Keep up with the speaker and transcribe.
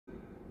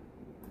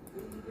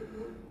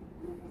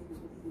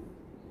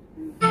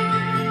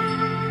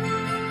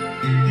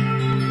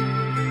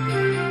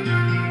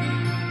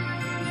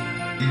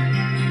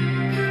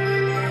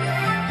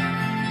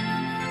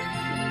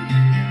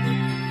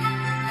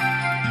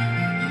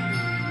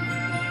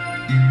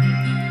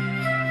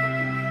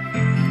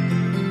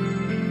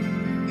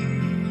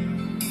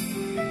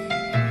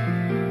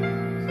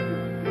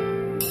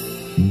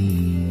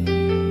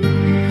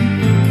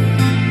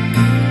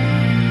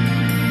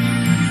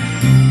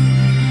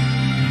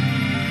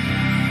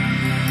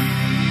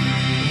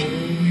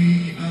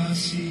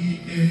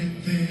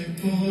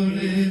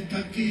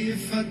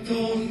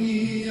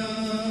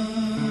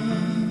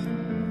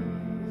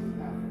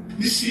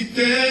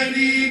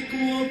Siteri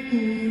kua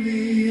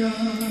pulia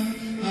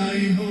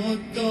ai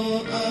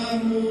hoto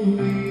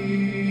amui.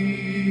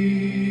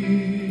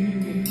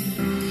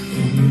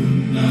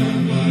 Tona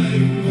vai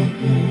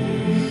uapo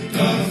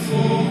ka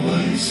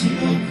foai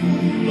sila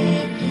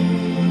kuloto.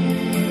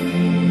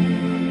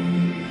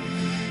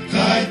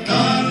 Kai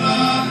tala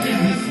e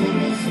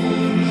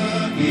folofola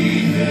i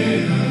he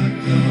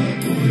ata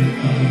oe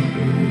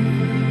aho.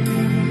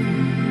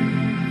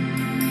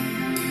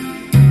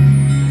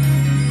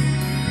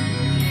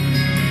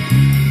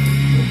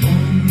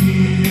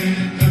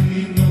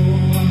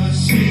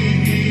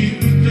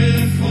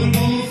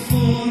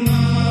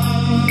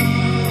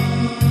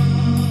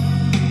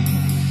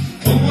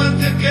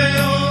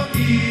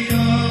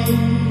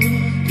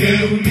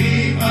 Eu li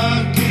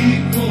aqui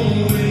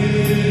koe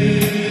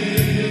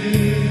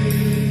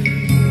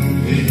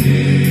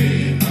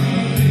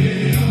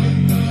e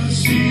ana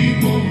si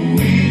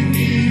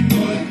moini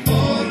moi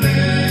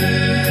pole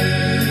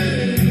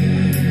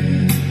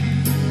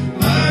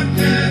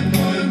ate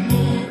moi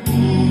mo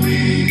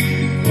ui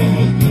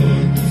koto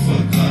tu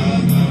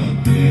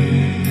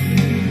Fklamalie.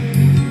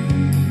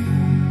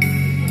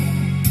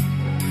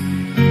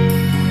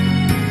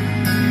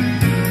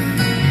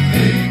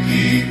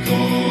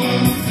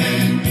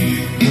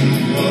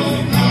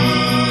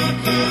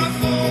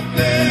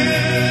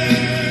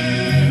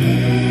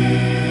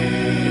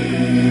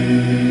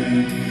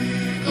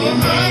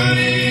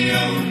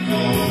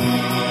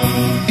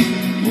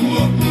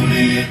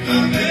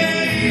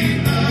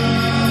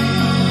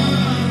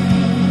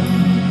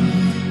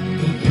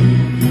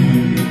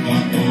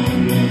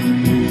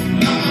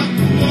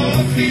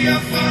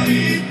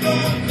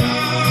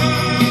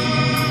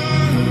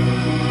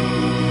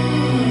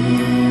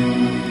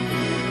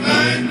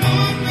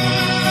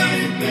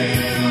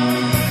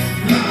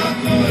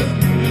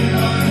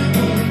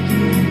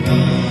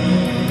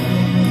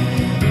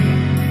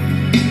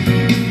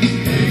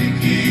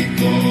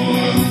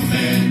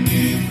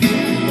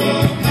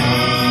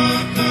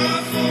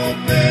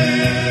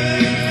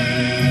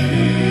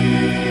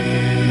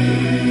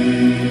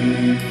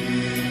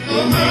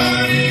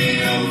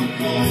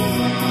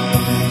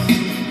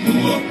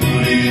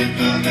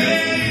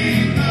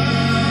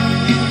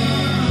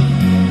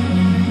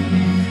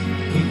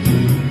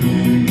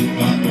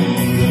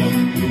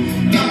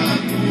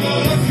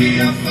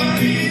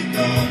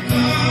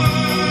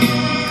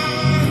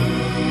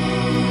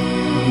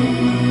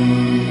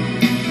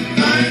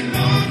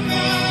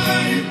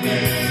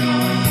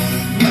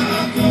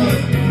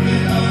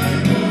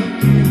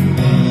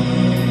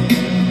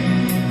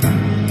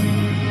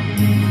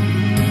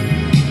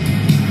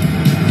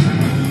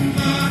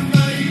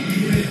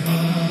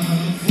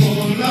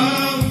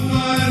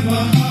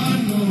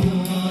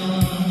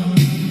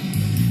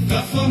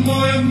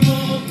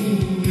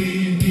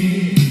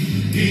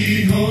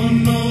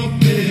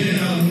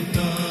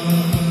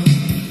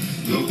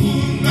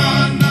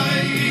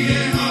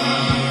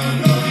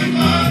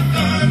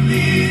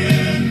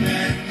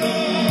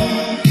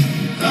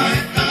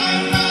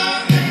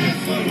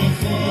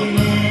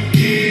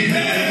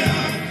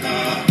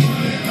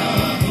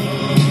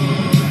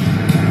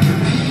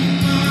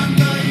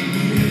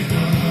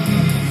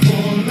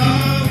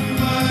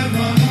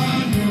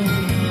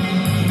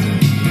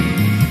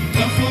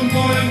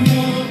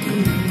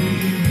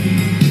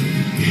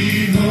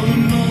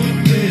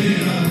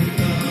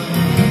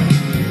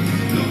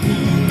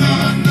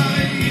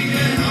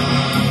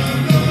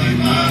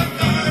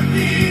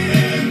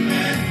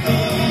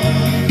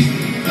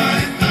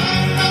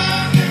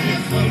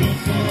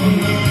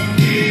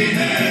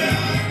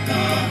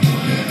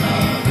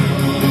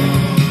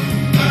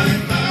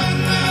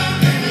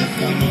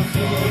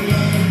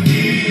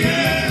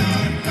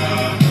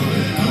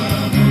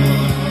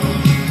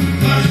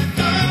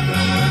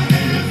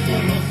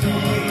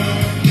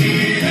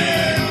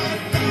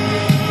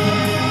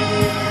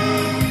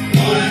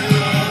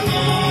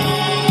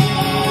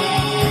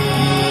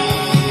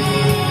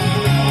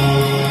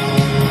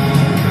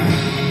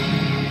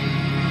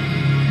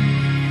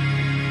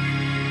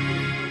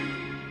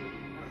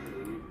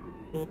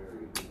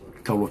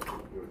 Taulotu.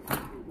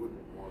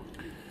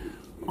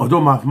 O do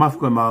maf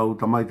koe mau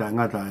tamaita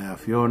ngata e a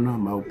Fiona,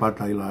 mau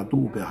pata i la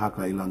tu pe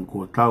haka i lan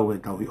kua tau e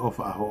tau hi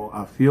ofa aho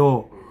a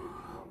Fio.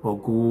 O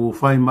ku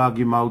whai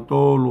maki mau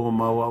tolu o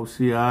mau au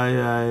si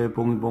aia e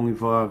pongi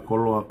wha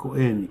koloa ko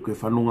eni, koe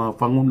whanunga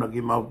whanguna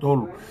ki mau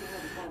tolu.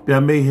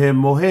 Pea mei he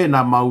mohe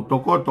na mau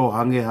tokoto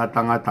hange ha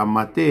tangata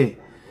mate,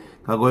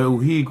 ka koe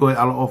uhi koe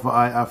ala ofa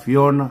ai a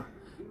Fiona,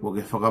 ko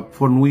ke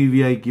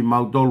whakaponuivia i ki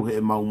mau tolu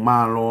he mau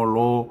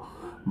malolo,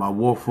 ma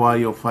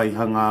wofa i o whai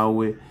hanga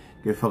aue,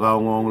 ke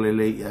whakaongong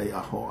lelei ai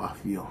aho a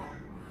Fio.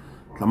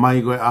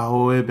 Tamai koe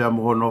aho e pea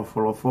mohono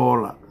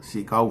folofola,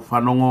 si kau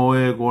whanongo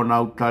e ko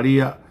nau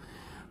taria,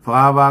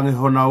 whaawange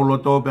ho nau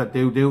loto, pea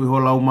teu i ho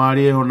lau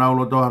maari e ho nau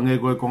loto hange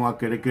koe konga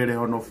kere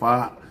hono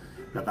wha.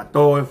 Pea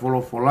kato e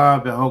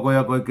folofola, pea hoko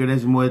ia koe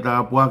keresi mo e ta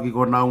apuaki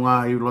ko nau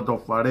ngahi loto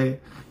whare,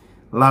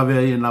 lawe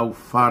ai e nau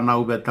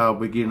whanau pea tau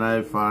pikina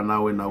e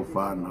whanau e nau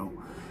whanau.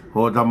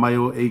 Ho tamai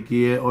o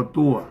eiki e o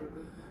tua.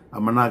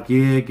 Amana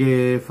ki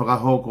ke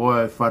whakahoko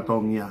e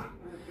whatongia.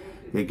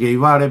 Ke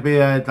iware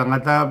pea e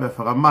tangata pe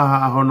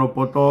whakamaha ahono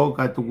poto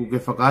kai tuku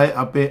ke whakae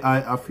ape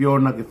ai a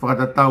Fiona ke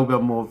whakatatau pe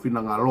mo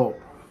whina ngalo.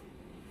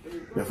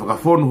 Pe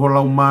whakafonu ho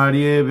lau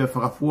maarie, pe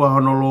whakafua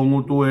hono lo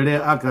ngutu e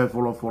rea aka e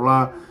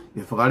wholofola,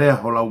 ke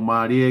whakarea ho lau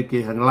maarie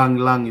ke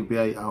hanglangi pe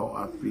ai ao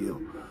a Fio.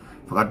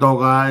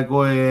 Whakatoka ai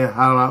ko e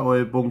hala o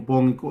e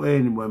pongpongi ko e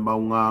ni mo e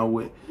maunga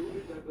ue.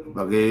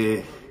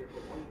 Pake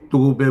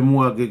tuku pe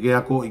mua ke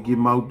ako iki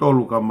mau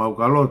tolu ka mau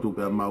kalotu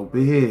pe mau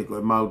pehe ko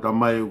mau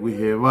tamai ku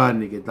he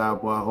wani ke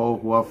tapua ho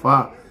hua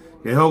fa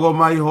ke hoko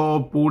mai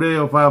ho pure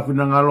o fa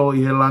finangalo i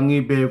he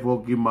langi pe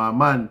fo ki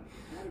maman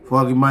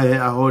fo ki mai he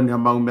ahoni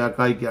ha mau me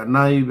kai ki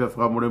anai pe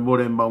fra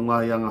more mau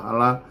nga yang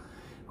hala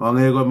ko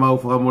nge ko mau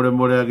fra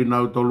more ki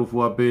nau tolu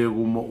fua pe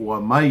ku mo ua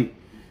mai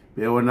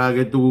pe ona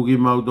ke tuku ki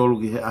mau tolu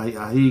ki he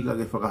ahi ka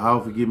ke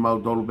whakahau ki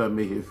mau tolu pe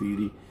me he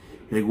firi.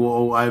 He kua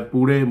o ai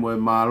pure mo e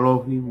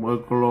malohi, mo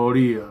e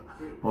koloria,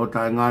 o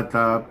ta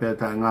ngata, pe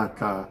ta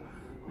ngata,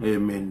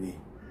 e meni.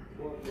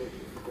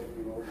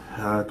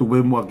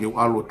 Tuwe mua ke o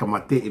alo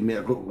tamate e mea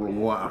ko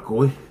ngoa a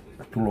koe,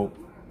 tulo.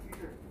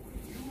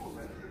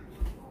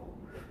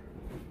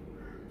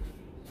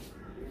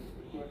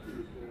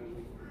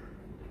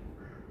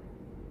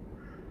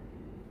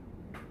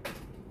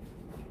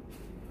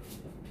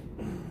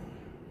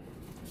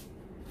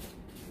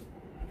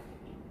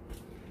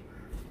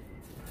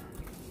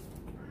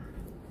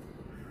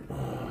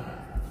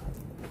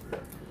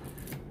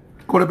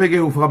 Kore peke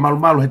u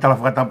whakamalu he tala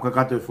whakatapu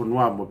kakato e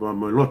whunua mo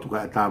lotu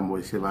ka e tā mo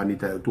e se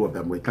vanita e tua pia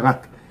mo e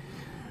tangata.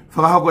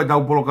 Whakahoko e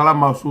tau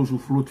Fklamalie o Usuusu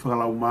Fuluti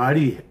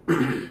Fklamalie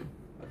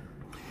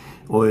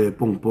o e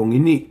pongpongi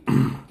ni.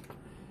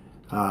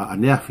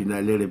 Aneafi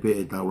na lere pe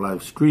e tau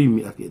live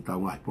stream a ke e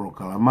tau ngahi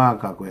Fklamalie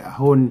ka koe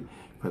ahoni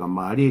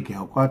Fklamalie ke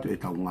haukato e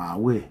tau ngā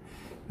ue.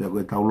 Pia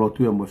koe tau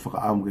lotu e mo e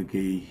whakaamu ke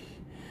kei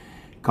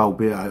kau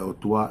pe ai o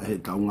tua e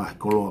tau ngahi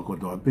koloa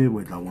kotoa pe mo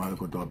e tau ngahi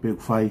kotoa pe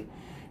kufai.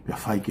 Pia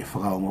whai ke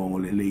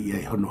whakaongo lele i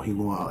ai hono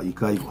hingoa i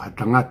kai ko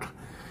hatangata.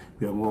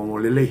 Pia ngongo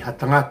lele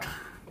hatangata.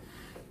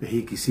 Pia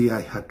hiki si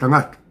ai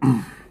hatangata.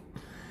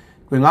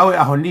 Koe ngawe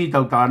aho ni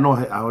tau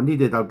talanoa he aho ni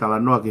te tau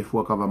talanoa ke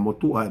fuakawa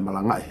motua e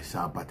malangai he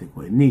saapate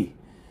koe ni.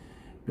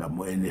 Pia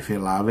mo ene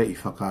whelave i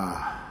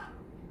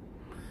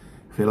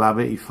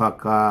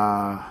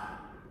whaka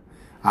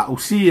a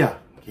usia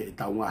ke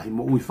tau ngahi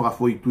mo ui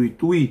whakafoi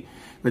tui.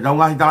 Koe tau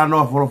ngahi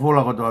talanoa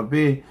wholofola kotoa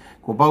pe.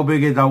 Ko pau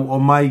peke tau o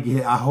mai ki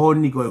he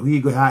ahoni ko e hui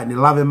ko hae ne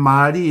lave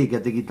maari e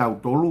kia te ki tau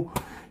tolu.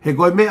 He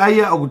koe me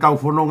aia o ku tau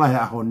whanonga he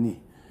ahoni.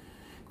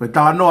 Koe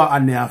talanoa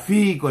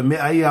aneafi, koe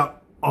me aia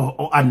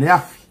o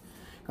aneafi.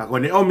 Ka koe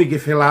ne omi ke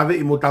whelave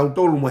i mo tau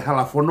tolu mo e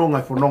hala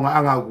whanonga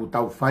anga o ku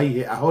tau whai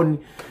he ahoni.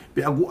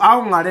 Pe aku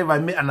aonga rewa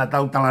me ana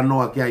tau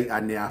talanoa ki ai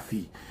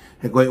aneafi.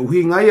 He koe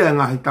uhi ngaia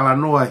ngahi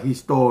talanoa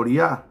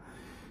historia.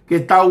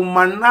 Ke tau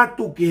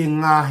manatu ki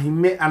ngahi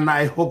me ana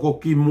e hoko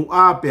ki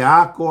mua pe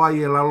ako ai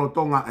e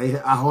lalotonga e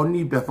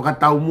ahoni pe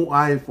whakatau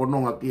mua e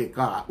whanonga ki e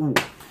ka u.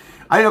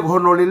 Ai ako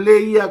hono lele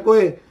ia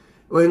koe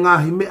o e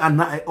ngahi me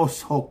ana e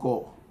os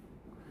hoko.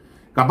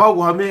 Ka pau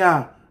ko ha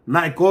mea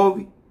na e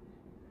kovi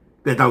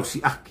pe tau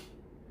si aki.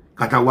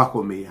 Ka tau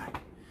ako mea.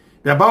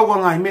 Pe pau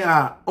ko ngahi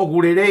mea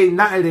oku rerei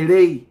na e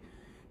rerei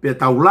pe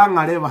tau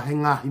langa rewa he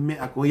ngahi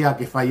mea ko ia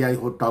ke whai ai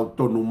ho tau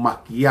tonu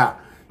makia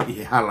i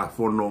he hala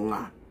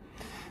whanonga.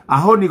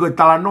 Ahoni koe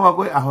talanoa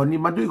koe,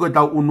 ahoni matui koe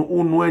tau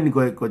unu e ni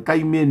koe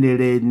taimene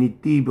re ni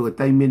tipe, koe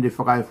taimene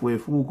whakae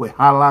fuefu, koe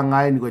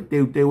halanga e ni koe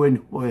teu e ni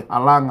koe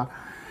halanga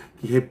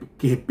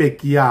ki he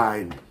pekia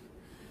e ni.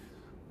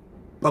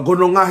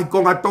 Pakono ngahi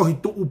konga tohi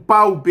tu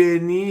upau pe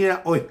ni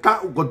ea o e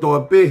tau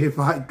kotoa pe he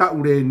whahai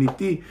tau re ni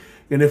ti.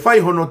 Kene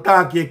whai hono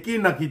tā ki e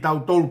kina ki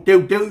tau tolu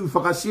teu i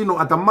whakasino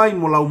ata mai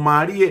mo lau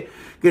maarie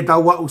ke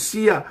tau wa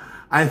usia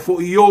ai fo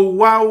i o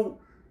wau.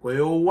 Koe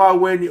o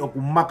waweni o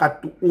ku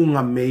makatu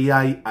unga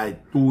meiai ai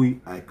tui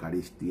ai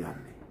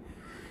karistiane.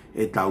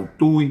 E tau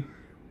tui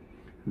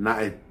na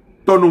e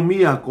tonu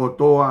mia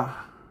kotoa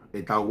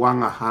e tau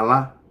wanga hala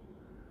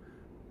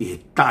i he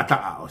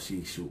tataa o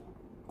sisu.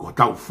 Ko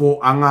tau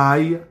fo anga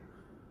ia,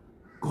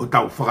 ko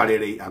tau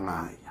whakarerei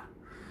anga ia.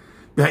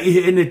 Pea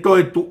ihe ene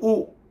toe tu u,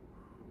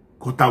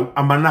 ko tau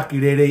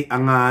amanaki rerei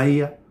anga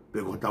ia,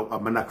 pe ko tau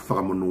amanaki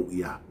whakamonu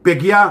ia. Pe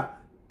kia,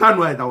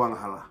 tanua e tau wanga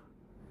hala.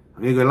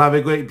 Nge koe lawe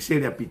koe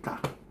ipisere a pita.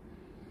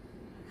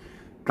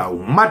 Tau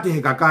mate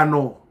he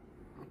kakano,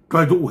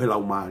 koe tu uhe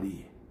lau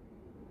maari.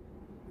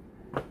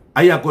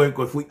 Aia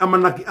koe fui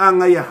amanaki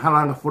anga ia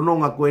halanga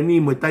whanonga koe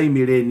ni mo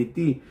taimi re ni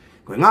ti.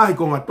 Koe ngahi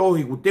ko ngā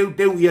tohi ku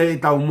teu ia e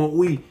tau mo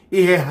ui.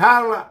 I he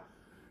hala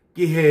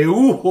ki he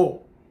uho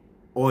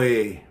o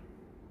e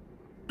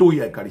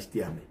tui ai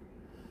karistiane.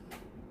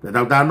 Pea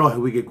tau tānoa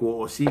he wike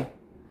kua o si.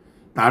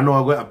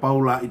 Tānoa koe a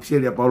Paula,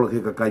 ipisere a Paula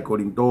ke kakai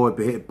korinto e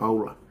pehe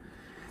Paula.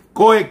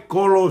 Koe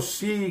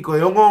kolosi, koe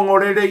ongongo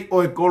rerei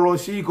o e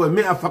kolosi, koe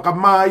mea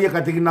whakamāia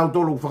ka te kinau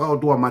tolu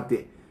whakaotua mate.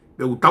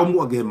 Pe u tau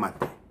mua ke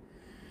mate.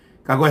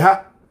 Ka koe ha,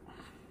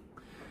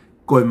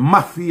 koe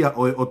mafia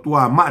o e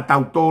otua maa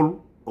tau tolu,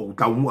 o u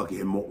tau mua ke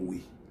mo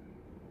ui.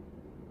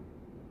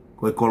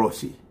 koe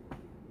kolosi.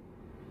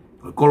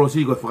 Koe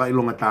kolosi koe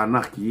whakailonga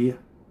tānaki ia.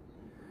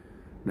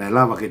 Nai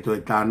lava ke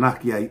toi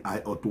tānaki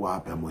ai o tua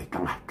apea mo he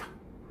tangata.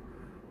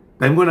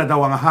 Tai mwena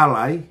tawanga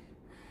halai,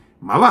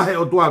 ma wahe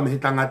o tua me he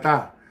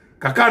tangata,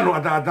 kakano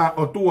ata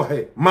o tua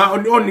he, ma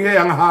oni he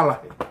anga hala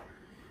he.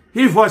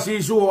 Hifo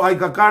asisu ai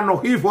kakano,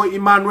 hifo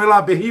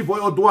Immanuela pe hifo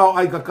o tua o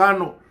ai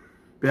kakano.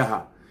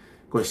 Peha,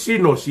 koe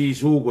sino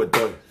sisu koe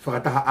toi,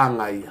 whakataha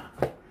anga ia.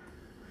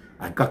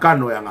 Ai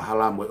kakano e anga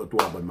hala mo o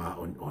tua pe ma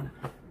oni.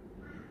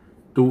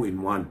 2 in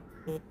 1.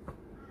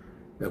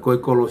 Ya koe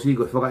kolosi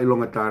koe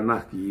whakailonga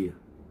tānaki ia.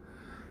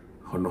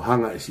 Hono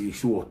hanga e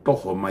sisu o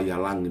toho mai a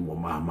langi mo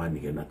mahamani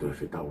ke na toi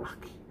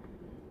whetaulaki.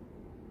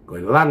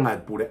 Koe langa e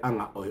pure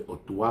anga oe o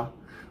tua,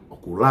 o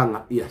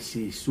kulanga ia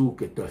sisu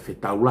ke toi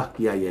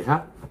whetaulaki a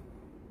ieha,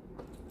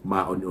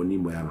 ma oni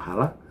mo e anga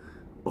hala,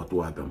 o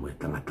tua hapa mo e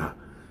tangata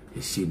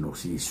he sino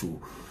sisu.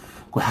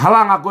 Koe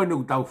halanga koe ni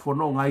utau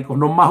whanonga i,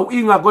 no mahu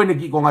inga koe ni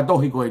ki ko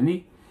ngatohi koe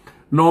ni,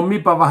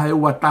 Nomipa wahe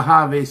ua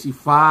taha vesi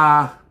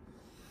whaa,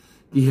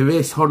 ki he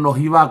ves hono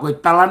hiwa koe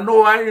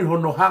talanoa i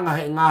hono hanga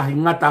he ngahi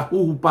ngata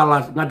huhu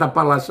palas, ngata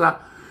palasa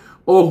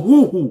o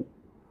huhu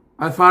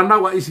ai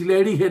whanawa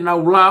isileri he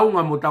nau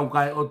launga mo tau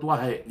kai o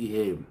tuahe i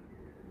he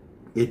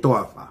e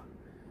toa wha.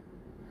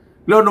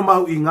 Leo no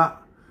mahu inga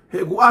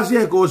he ku asi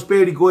he ko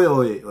speri koe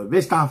oe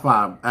vesta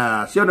wha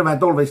sione vai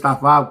tol vesta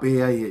wha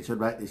pe ai he sione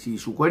vai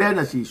sisu koe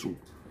reina sisu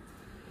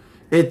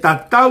e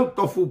tatau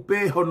tofu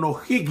pe hono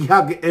hiki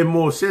hake e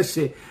mo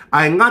sese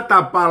ai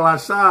ngata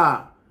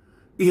palasa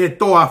i he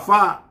toa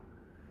wha.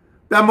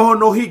 Pea moho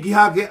no hiki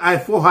hake ai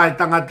foha e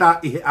tangata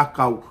i he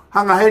akau.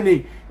 Hanga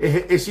heni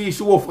e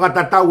sisu o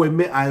whakatatau e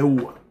mea e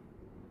ua.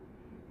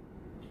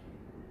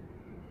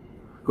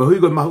 Ko hui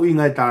koe mahu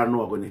inga e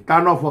tānoa koe ni.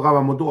 Tānoa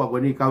whakawa motua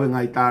koe ni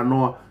kawenga i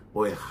tānoa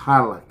o e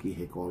hala ki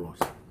he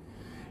kolosi.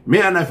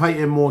 Mea nei whai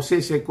e mo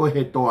sese koe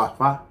he toa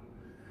wha.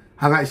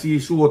 Hanga e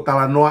sisu o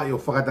talanoa i o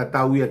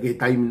whakatatau ia ke he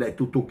taimina e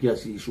tutukia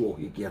sisu o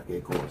hiki hake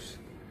e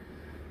kolosi.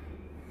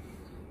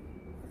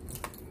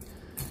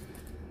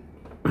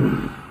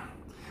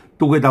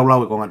 Tuke tau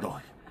lau e ko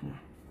ngatohi.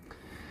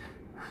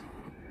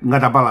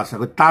 Ngata palasa,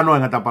 ko tano e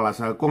ngata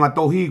palasa. Ko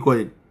ngatohi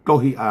koe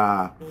tohi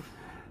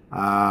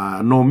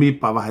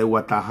Nomipa wahe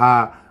ua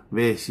taha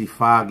ve si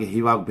wha ke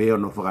hiwa peo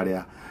no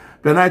whakarea.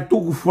 Pena e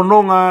tuku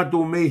whanonga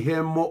tu mei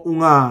he mo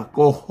unga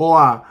ko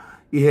hoa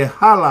i he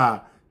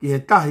hala ki he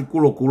tahi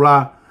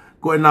kulokula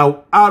ko e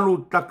nau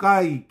alu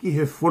takai ki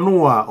he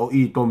whanua o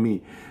i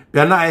tomi.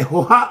 Pena e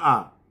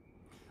hohaa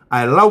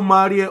ai lau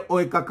marie o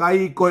e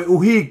kakai koe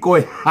uhi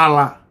koe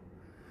hala.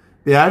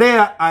 Pea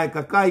rea ai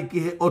kakai ki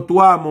he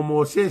otua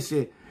mo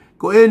sese,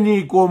 ko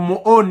eni ko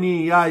mo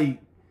oni ai.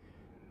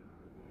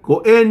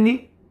 Ko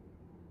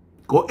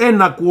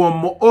ena kuo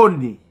mo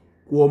oni,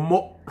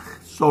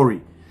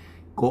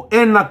 ko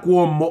ena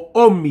kuo mo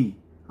omi,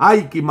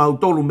 ai ki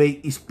mautolu mei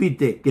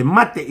ispite ke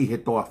mate i he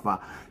toa wha.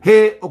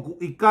 He oku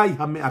ikai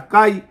ha mea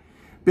kai,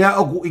 pea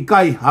oku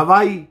ikai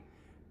Hawaii,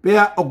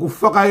 pea oku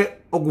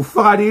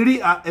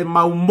whakariria e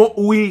mau mo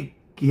ui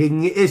ki he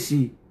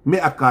ngeesi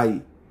mea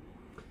kai.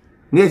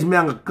 Nges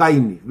meanga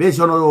kaini,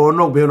 vesi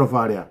ono pe ono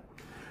wharea.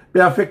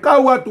 Pea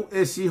whekau atu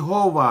e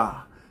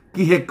Sihova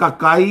ki he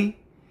kakai,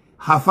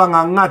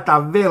 hawhanga ngata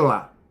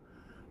vela.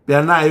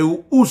 Pea na e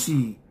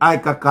usi ai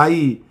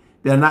kakai,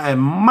 pea na e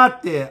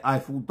mate ai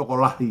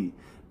futokolahi.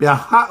 Pea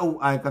hau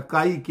ai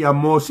kakai ki a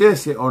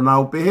Mosese o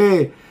nau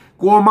pehe,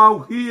 kua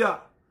mau hia,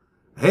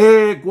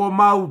 he kua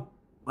mau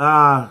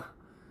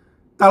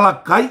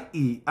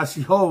talakai a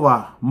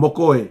Sihova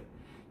mokoe.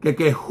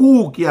 Ke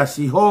hu ki a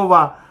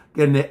Sihova,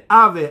 ke ne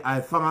ave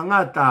ai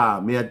whangangata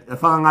mea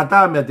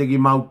te ki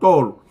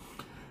mautolu.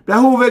 Pea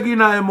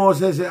huvekina e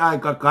Mosese ai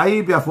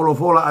kakai, pea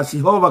wholofola a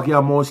Sihova ki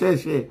a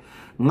Mosese,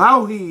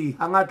 ngauhi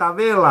hangata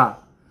vela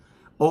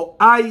o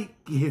ai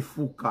ki he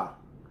fuka.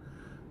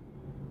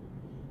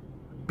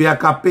 Pea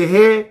ka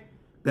pehe,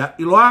 pea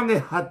iloange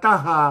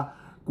hataha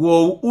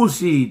kua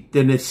usi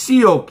tene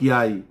sio ki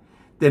ai,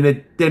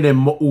 tene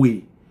mo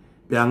ui.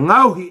 Pea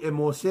ngauhi e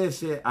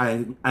Mosese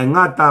ai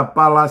ngata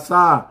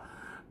palasa,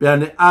 pea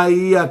ne ai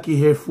ia ki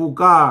he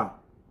fuka.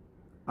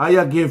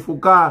 Aia ki he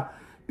fuka,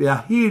 pea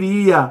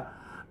hiri ia,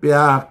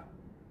 pea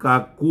ka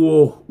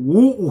kuo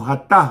uu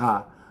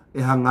hataha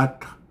e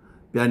hangata.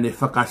 Pea ne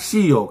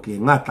whakasio ki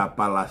ngata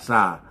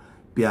palasa,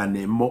 pea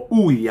ne mo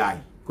ui ai.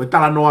 Koe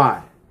tala noa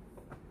ai.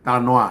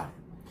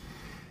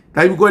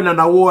 Taimu koe na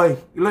nauoi,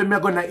 iloi mea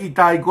koe na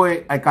itai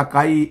koe ai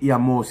kakai ia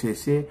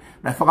Mosese,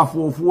 na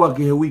whakafuafua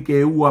ki he wike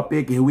e ua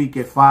pe, ki he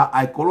wike wha,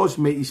 ai kolos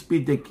me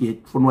ispite ki he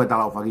whanua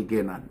talau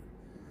whakikenan.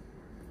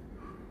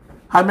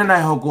 Hai mena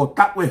e hoko,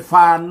 takwe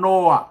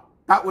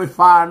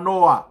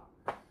whanoa.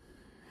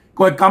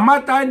 Koe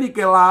kamata ni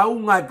ke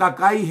launga e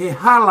kakai he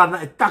hala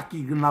na e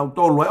taki ki nau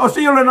tolu. O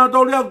si ole nau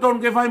tolu au tonu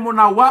ke whai mo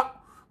nau wa,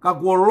 ka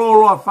kua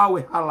lolo a whau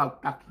e hala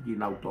taki ki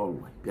nau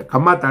tolu. Pia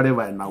kamata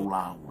rewa e nau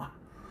launga.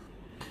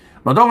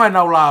 No tonga e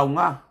nau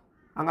launga,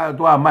 anga e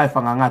tua mai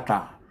whanga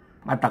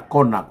ngata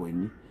kona koe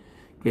ni,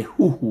 ke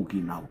huhu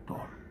ki nau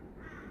tolu.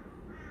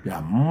 Pea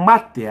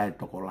mate ai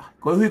tokola.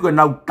 Ko hui koe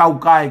nau tau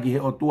kae ki he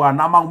o tua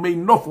na mau mei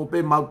nofo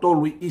pe mau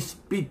tolu I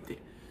ispite.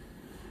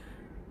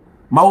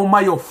 Mau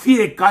mai o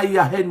fie kai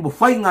a hen, mo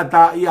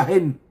whaingata I a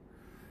hen.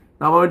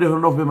 Na mau de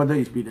nofo pe mata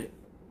ispite.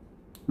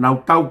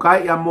 Nau tau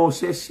kae a mo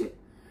sese,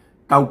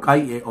 tau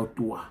kae e o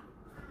tua.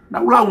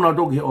 Nau lau na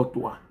toki he o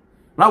tua.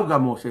 Lau ka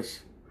mo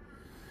sese.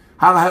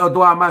 Hanga he o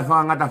tua mai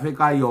whangata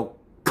whekai o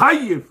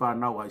kai e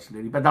whanau a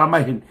isleri. Petala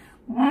mai hen,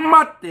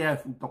 mate ai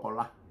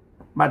futokola.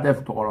 Mate ai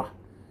futokola.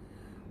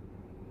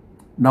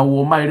 Na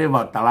o mai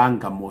rewa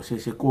talanga mo se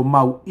ko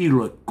mau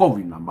ilo e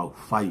kovina mau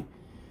fai.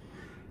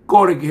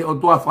 Kore ki he o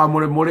tua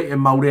whamore more e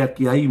maurea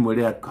ki ai mo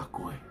rea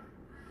kakoe.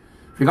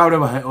 Whikau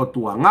rewa he o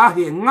tua.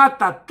 Ngahi e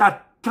ngata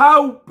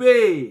tataupe.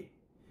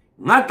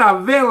 Ngata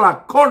vela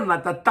kona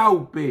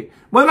tataupe.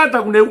 Mo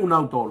ngata kune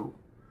unau tolu.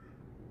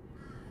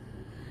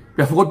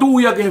 Pea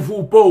whakotu ia ke he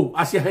fuupou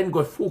asia hen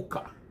koe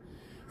fuka.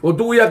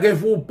 Whakotu ia ke he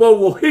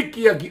fuupou o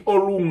hikia ki o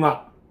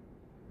lunga.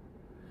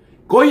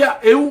 Koia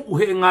e uu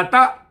he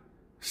ngata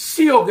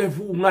sio ke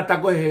fu ngata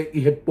ko he I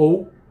he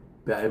pou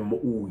pe e mo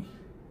ui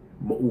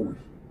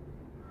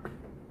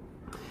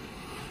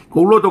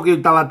ko loto ke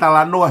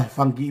tala noa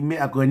fangi me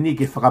ko ni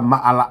ke faka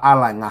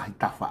ala ngahi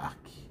tafa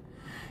aki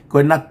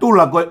ko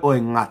natula ko o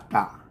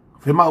ngata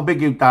fe ma obe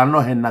ke tala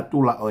no he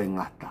natula o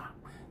ngata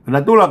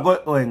natula ko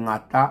o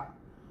ngata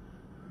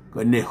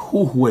ko ne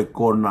huhu e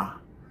kona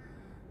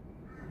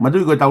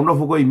matu ko tau no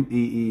fo ko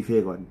I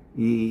fe ko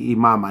I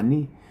mama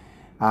ni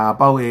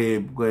pau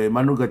e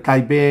manu ke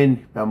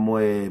taiben pa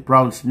mo e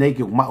brown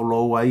snake o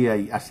maulo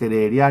ai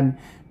asererian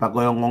pa ko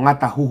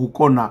ngata huhu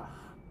kona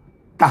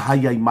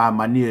tahaya I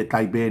mama ni e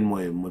taiben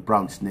mo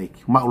brown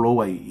snake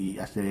maulo ai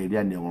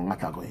asererian o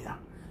ngata ko ya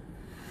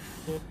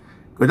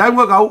ko dai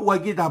mo ka u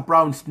kita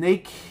brown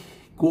snake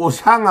ko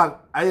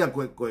sanga ai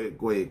ko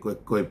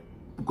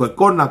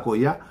kona ko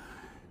ya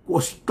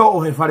ko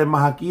sto he fare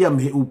mahakia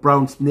me u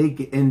brown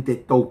snake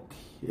ente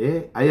toti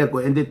ai ko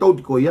ente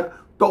toti ko ya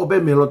to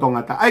be me loto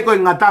ngata ai ko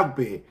ngata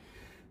pe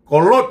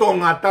ko loto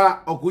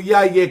ngata o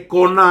kuia ye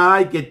kona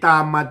ai ke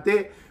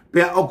tamate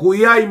pe o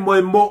kuia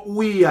mo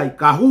ui ai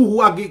ka huhu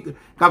aki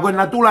ka ko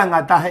natula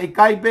ngata he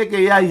kai pe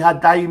ke ai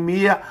hatai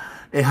mia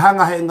e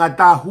hanga he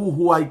ngata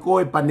huhu ai ko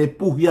e pane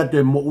puhia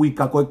te mo ui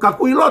ka ko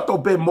loto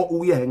pe mo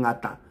ui he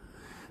ngata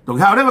to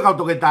ha reva ka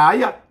to ke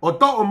taia o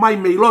to o mai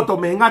me loto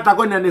me ngata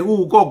ko ne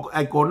huhu ko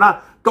ai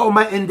kona to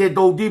mai ende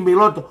do di me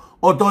loto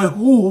o to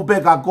huhu pe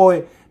ka ko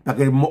ta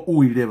ke mo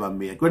ui leva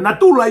me ko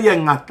natula ia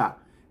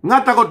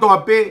ngata ko to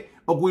ape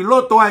o kui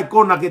loto ai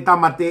kona ke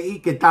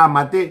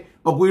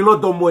tamate o kui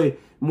loto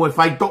mo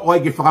fai to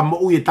ai ke fa mo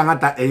ui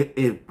tangata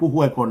e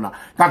puhu ai kona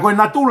ka ko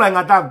natula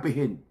ngata pe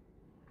hen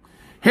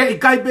he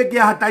kai pe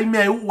ke hata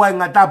me u ai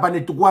ngata pa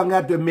ne tukua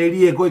ngata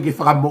meri e ko ke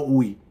fa mo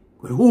ui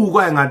ko hu ko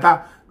ngata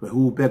ko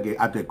hu pe ke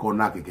ate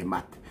kona ke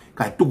mate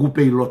ka tuku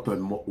pe loto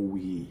mo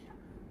ui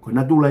ko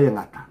natula ia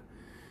ngata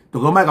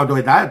to ko mai ka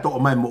to ta to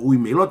mai mo ui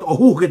me loto o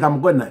hu ke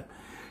tam ko na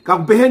ka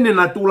pehene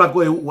na tula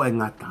ko e u ai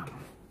ngata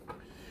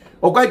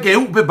o kai ke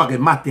u pe pa ke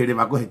mate le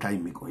va ko he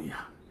taimi ko ia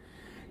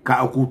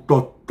ka o ku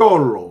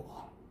totolo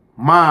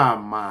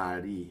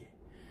mamari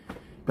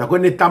pa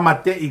ko ne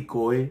tamate I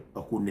ko e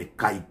o ku ne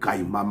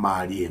kai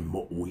mamari e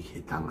mo ui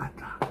he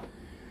tangata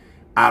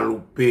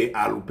alupe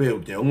o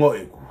te ongo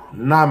e ku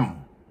nam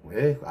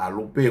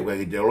alupe ko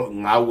e te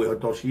ngau e o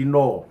to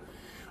sino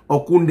o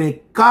ku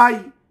ne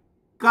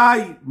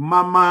kai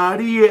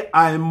mamari e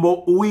ai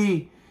mo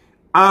ui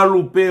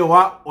alu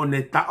peoa o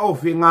ne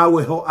taofi ngau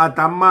e ho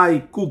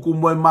atamai kuku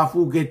moe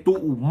mafu ke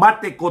tuu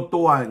mate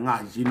kotoa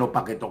ngā sino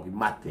pake toki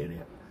mate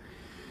rea.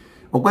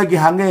 O koe ki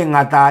hange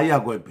ngata ia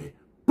koe pe.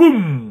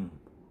 Pum!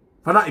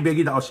 Whana I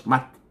begita osi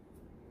mate.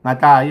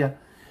 Ngata ia.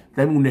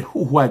 Te mune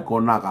huhuai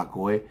kona ka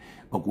koe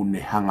o kune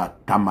hanga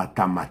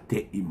tama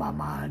te I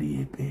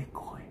mamari e pe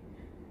koe.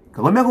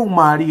 Ka koe mea kong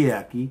maari e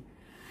aki.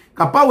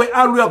 Ka pau e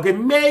alu au ke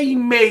mei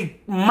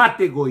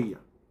mate koe ia.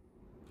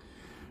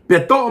 Pe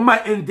to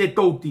mai ente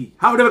toti.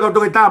 Hau rewa kau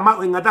toke tā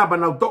mau ngata pa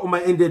nau to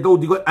mai ente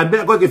toti koe. A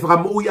mea koe ke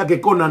whakamu ui ake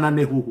kona na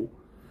ne huhu.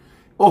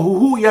 O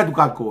huhu I atu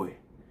ka koe.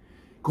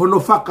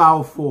 Kono whaka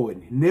o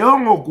fōene. Ne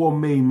ongo ko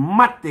mei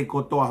mate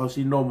ko toa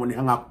hosi nomo ni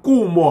hanga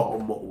kūmoa o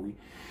mo ui.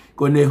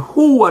 Ko ne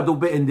hu atu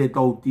pe ente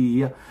toti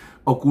ia.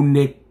 O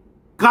kune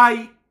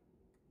kai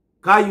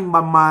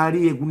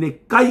mamari e kune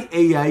kai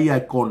eia ia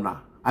kona.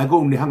 Ai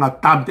ko ne hanga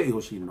tamte I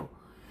hosi no.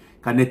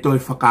 Ka ne toi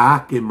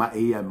whakaake ma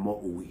eia mo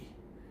ui.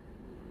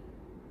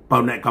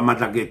 Pau nei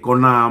kamata ke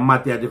kona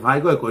mate a te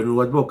whai koe, koe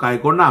nua tuo kai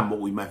kona mo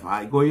ui mai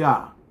whai koe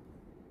ia.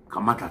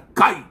 Kamata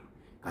kai.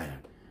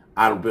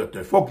 Aru peo te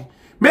whoki.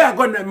 Mea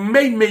koe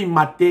mei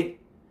mate.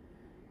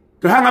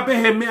 Te hanga pe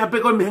he mea pe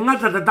koe me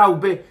ngata ta tau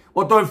pe.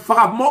 O toi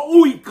whaka mo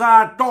ui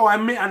ka toa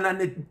mea na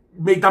ne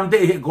mei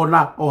tamte he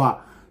kona. Oha,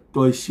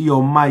 toi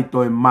sio mai,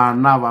 toi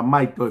manawa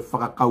mai, toi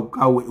whaka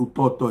kau e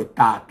uto toi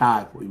tā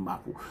e koe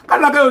maku.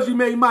 Kana keo si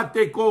mei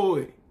mate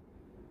koe.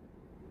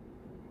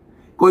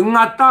 Ko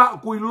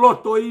ngata kui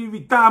loto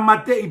iwi tā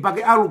mate I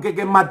pake alu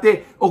ke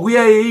mate o kui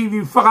e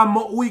iwi whaka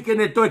mo ui ke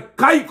ne toi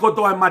kai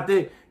koto e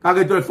mate ka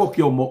ke toi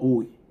whoki o mo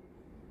ui.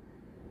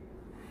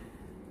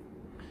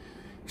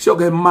 So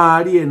ke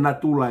mari e na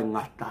tula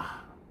ngata.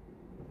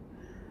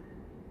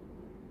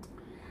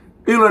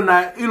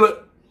 Ilo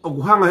o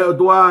kuhanga he o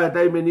tua e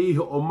taime ni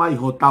iho o mai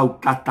ho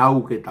tau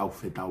tatau ke tau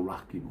whetau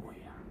laki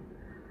moia.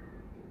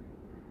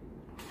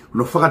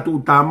 No whakatu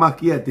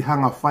utamaki e te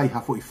hanga whai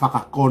hafo i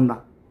whakakona.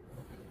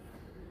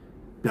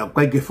 Pea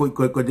kai ke fo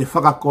ko te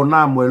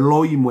whakakona mo e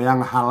loi mo e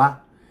anga hala.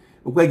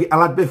 O kai ke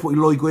alape fo i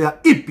loi ko ia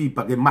ipi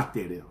pa ke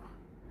mate reo.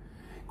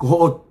 Ko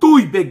ho o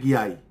tui peki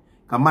ai.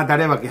 Ka mata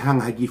rewa ke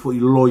hanga haki fo i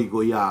loi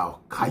ko ia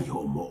o kai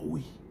ho mo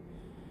ui.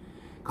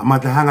 Ka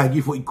mata hanga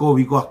haki fo i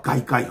kovi ko a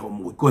kai ho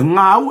mo ui. Ko e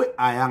ngaue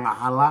ai anga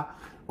hala.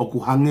 O ku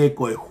hange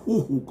ko e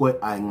huhu ko e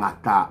ai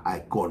ngata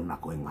ai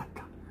kona ko e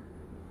ngata.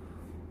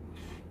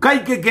 Kai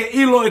ke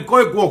ilo e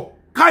koe ko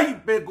kai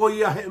pe ko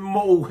ia he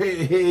mo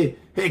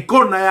he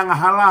kona e anga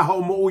hala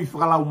ho mo ui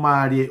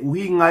Fklamalie.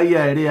 Uhinga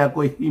ia e rea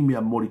ko e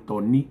himia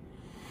moritoni.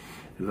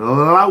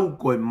 Lau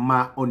ko e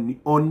ma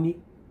oni.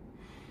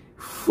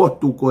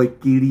 Fotu ko e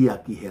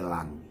kiria ki he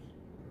langi.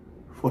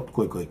 Fotu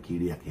ko e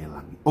kiria ki he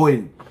langi.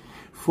 Oen,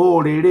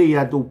 fōre rei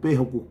atu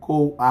peho ku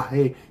kou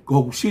ahe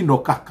ko sino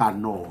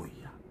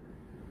kakanoia.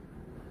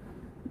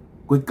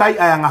 Ko kai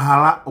ai anga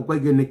hala o koe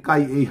gene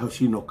kai e ho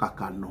sino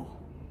kakano.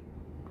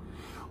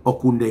 O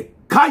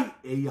kunde kai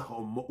e ho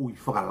mo ui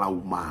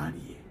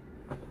Fklamalie.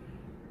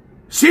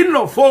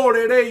 Sino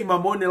fōre rei ma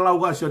mone lau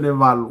gasio ne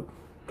valu.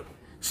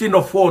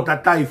 Sino fō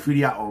tatai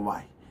firia o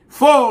vai.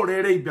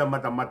 Fōre rei pia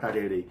mata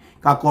rei.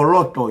 Ka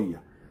koloto ia.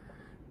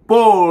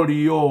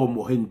 Pori o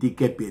mo henti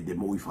kepe de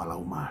mo ui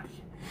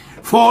Fklamalie.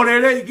 Fōre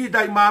rei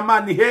kita i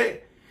mamani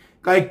he.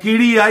 Kai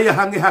kiria ia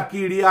hange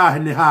hakiri a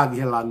hene hagi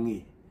he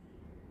langi.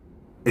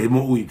 E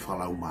mo ui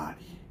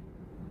Fklamalie.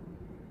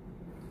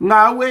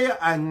 Ngā wea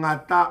ai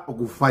ngata o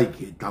ku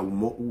whaike tau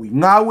mo ui.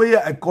 Ngā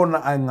wea ai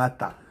kona ai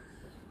ngata.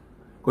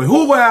 Koe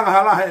hugo e anga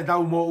halahe e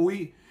tau mo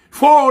ui.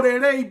 Fōre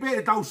rei pe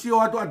e tau sio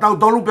atu a tau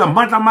tolu pe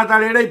mata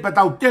rei pe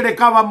tau tere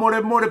kawa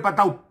more pa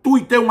tau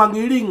tui teu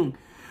ngiring.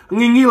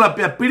 Ngingila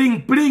pe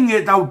piring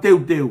e tau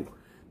teu.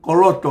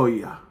 Koloto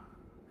ia.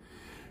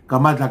 Ka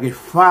mata ke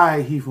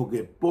whae hifo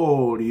ke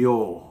pōri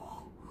o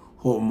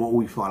ho mo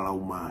ui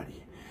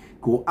Fklamalie.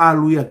 Ko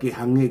aluia ke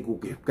hange ku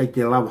ke kai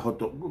ke lava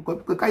hoto.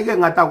 Ko kai ke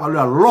ngatau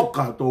aluia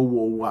loka to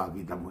ua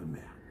ki tamu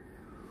mea.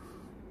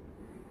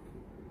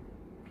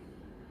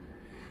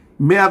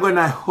 Mea koe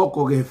nai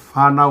hoko ke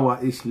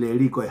whanaua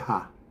isleri koe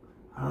ha.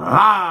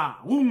 La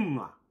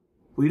unga.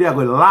 Puirea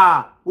koe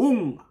la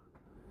unga.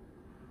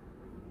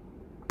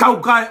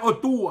 Taukai o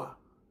tua.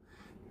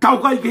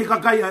 Taukai ke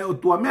kakai ai o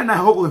tua. Mea nai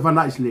hoko ke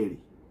whana isleri.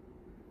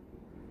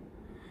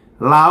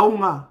 La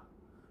unga.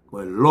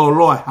 Koe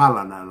lolo e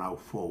hala na nau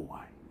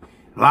fōwai.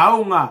 La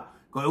unga.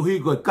 Koe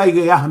uhi koe kai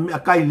ke aha mea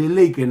kai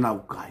lelei ke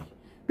nau kai.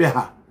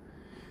 Peha.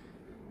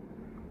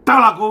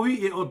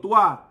 Talakovi e o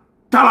tua.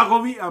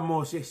 Talakovi a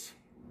Moses.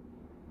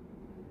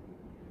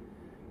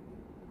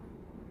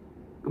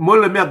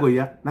 Mole mea koe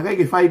ia, na kai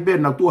ke whai pēr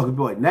nau tua ki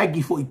pōi, nai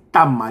ki fo i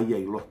tama ia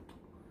i loto.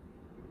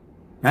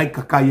 Nai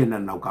kakai ena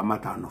nau ka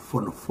mata ano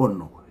fono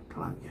koe,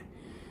 talangi ai.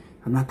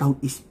 Ana tau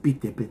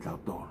ispite pe tau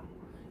tōno.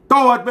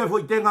 Tō at pe fo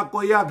i tenga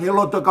koe ia, ke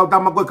loto kau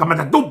tama koe, ka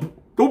mata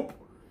tupu.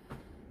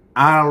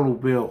 Alu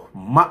peo,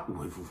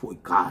 mau e fo i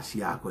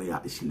kasi a koe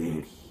ia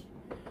isleri.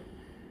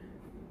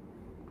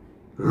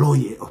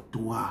 Loie o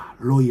tua,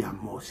 loie a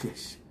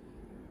Moses.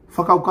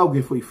 Whakau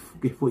ke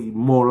fo i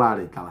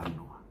molare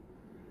talanoa.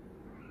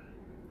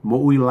 Mo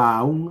ui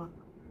launga.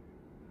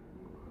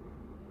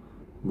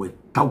 Mo e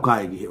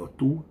taukai ki he o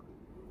tua.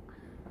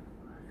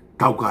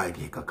 Taukai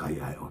ki he kakai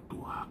ai o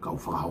tua. Kau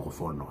whakahoko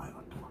whono ai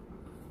o tua.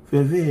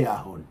 Whewhe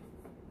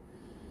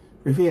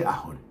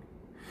ahon.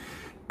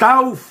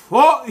 Tau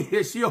fo i he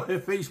sio he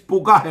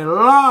Facebook a he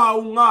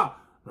launga.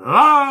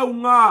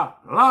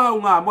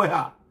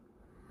 Moeha.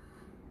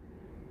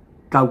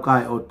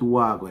 Taukai o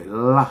tua koe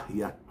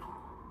lahi atu.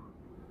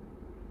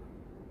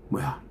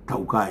 Moeha.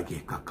 Taukai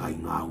ke kakai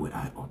ngawe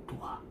ai o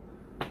tua.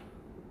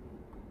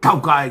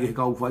 Taukai ke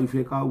kau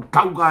whaiwhe kau.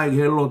 Taukai ke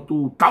he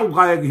lotu.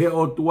 Taukai ke he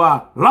o tua.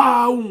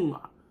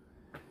 Launga.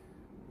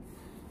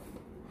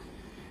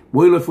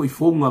 Moilo foi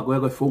fonga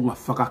koe fonga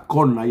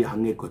whakakona i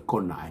hange koe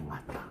kona ai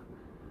ngata.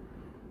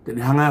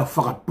 Tene hanga e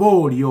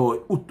whakapōri o e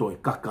uto e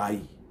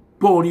kakai.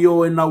 Pōri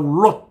o e nau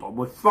loto.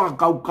 Mo e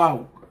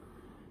whakakau.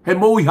 He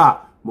mouiha.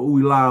 Mo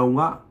ui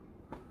launga.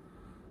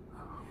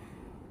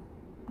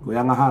 Koe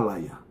anga hala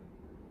ia.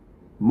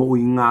 Mo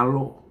i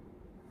ngalo.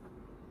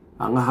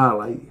 Anga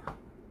hala ia.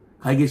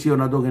 Kai ke sio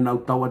na toke nau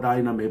tawa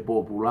taina me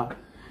pōpula.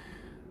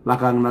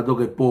 Lakang na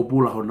toke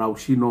pōpula ho nau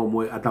sino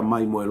mo e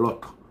atamai mo e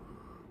loto.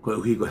 Koe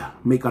uhi koe,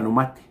 mei kano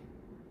mate.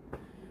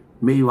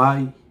 Mei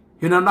wai.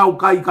 Hena nau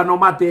kai kano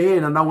mate he,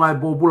 na nau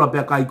ngai pōpula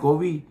pia kai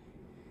kovi.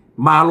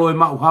 Malo e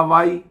mau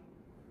Hawaii.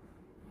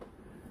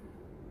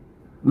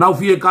 Nau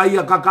fie kai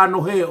a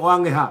kakano he o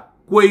angeha.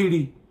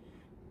 Kueiri.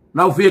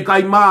 Nau fie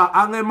kai ma,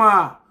 ange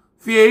ma.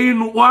 Fie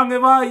inu o ange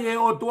vai e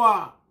o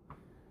tua.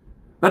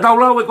 Na tau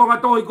lau e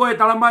konga tohi koe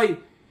talamai.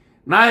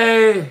 Na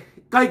e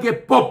kai ke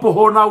popo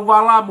ho nau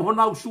walamu ho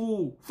nau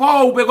su.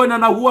 Fou pe koe na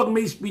nau huak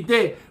me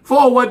ispite.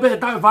 Fou e pe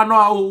tae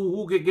whanoa o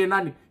huke ke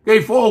nani. Kei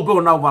fōu pe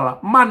o nau wala,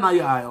 mana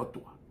ia e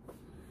otua.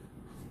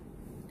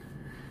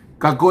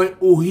 Ka koe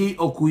uhi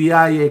o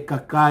kuiae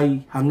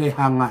kakai hange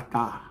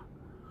hangata.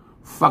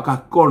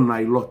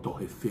 Whakakona i loto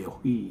he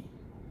whiohi.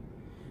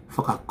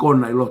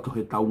 Whakakona i loto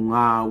he tau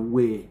ngā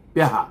ue.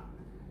 Peha,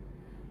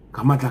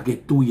 kamata ke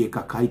tui e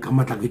kakai,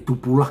 kamata ke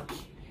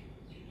tupulaki.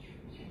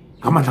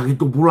 Kamata ke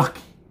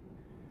tupulaki.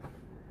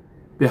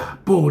 Peha,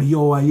 pōri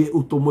o ai e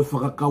uto moi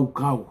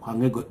whakakau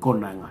hange koe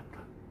kona e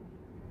ngata.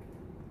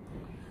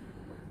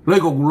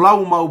 Leko ku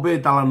lau mau be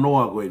tala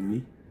noa koe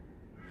ni.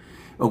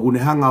 O ku ne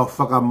hanga o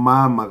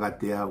whakamama ka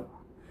te au.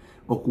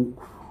 O ku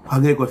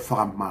hange koe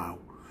whakamau.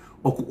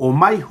 O ku o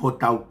mai ho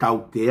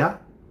tau tea.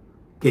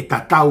 Ke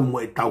tatau mo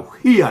e tau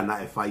hia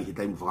na e whai he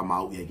taimu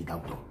whakamau ia ki tau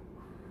tō.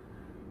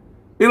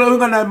 Ilo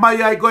unga na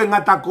mai ai koe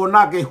ngata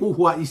kona ke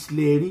huhua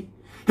isleri.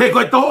 He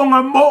koe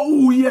toonga mo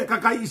ui e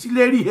kakai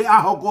isleri he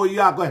aho koe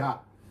ia koe ha.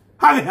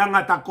 Hange ha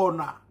ngata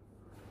kona.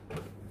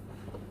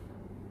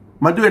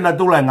 Matue na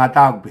tula e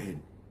ngata au pehen.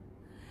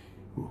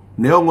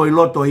 Neongo i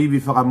loto hivi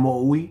whaka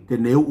mo ui, te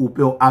neu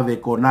upeo ave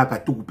kona ka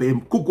tuku pe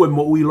kuku e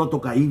mo ui loto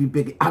ka hivi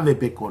peke ave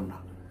pe kona.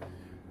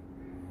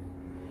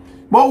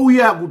 Mo ui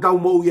e aku tau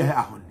mo ui e he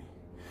ahoni.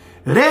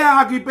 Rea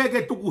aki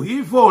peke tuku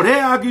hifo,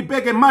 rea aki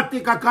peke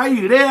mate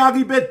kakai, rea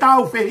aki pe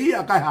tau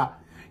fehia kai ha.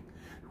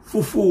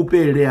 Fufu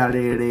pe rea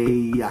re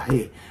ia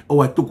he,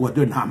 o a tuku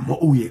atu na mo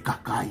ui e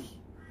kakai.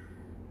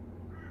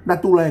 Na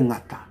tula e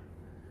ngata.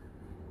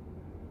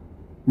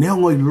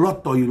 Neongo i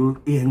loto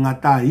i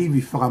ngata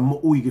hivi whakamo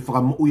ui ki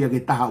whakamo ui a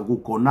ke taha o ku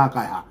kona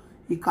kai ha.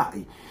 I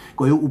kai.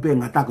 Ko e upe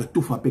ngata ko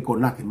tufa pe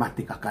kona ke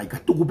mate kakai. Ka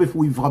tuku pe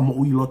fui whakamo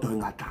ui loto i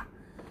ngata.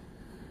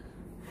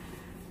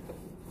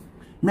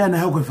 Mea na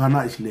hau koe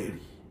whana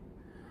isleri.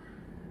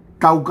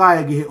 Tau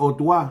kae ki he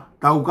otua.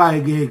 Tau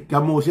kae ki he kia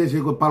mō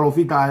sese koe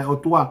palofita e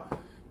otua.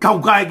 Tau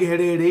kae ki he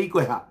re i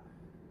koe ha.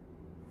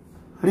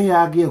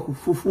 Rea ki e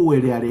fufu e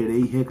rea re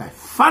i he kai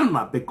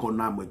whana pe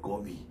kona mo e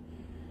kovi.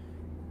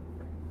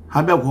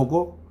 Habea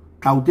koko,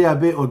 tau tea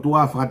pe o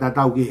tua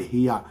whakatatau ke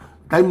hia.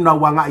 Taimu na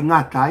wanga i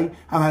ngatai,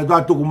 hanga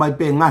tua tuku mai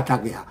pe ngata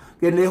ke ha.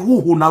 Ke ne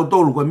huhu nau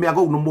tolu, koe mea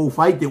kou no mou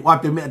whaite,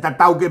 wate mea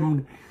tatau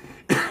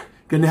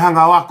ke ne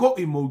hanga wako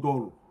i mou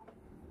tolu.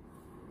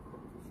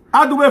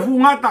 Atu me fu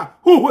ngata,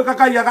 huhu e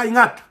kakai aga i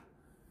ngata.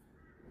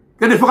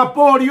 Ke ne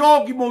whakapori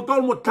o ki mou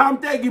tolu, mo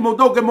tamte ki mou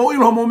tolu, ke mou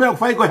ilho mou mea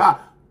whai koe ha.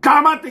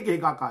 Kamate ke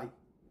he kakai.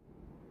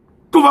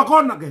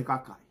 Tuwakona ke he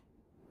kakai.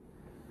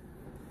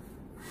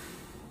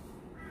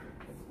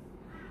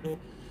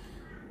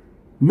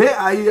 Me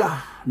aia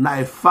na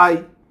e whai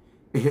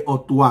e he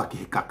otua ki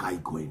he kakai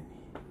koe ni.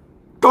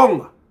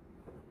 Tonga.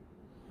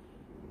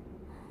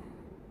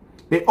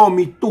 E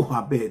omi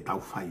tuha be he tau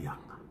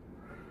whaianga.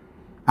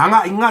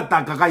 Anga i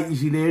ngata kakai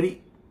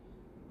isileri,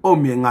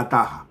 omi e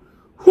ngataha.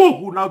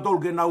 Huhu nau tolu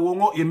ke nau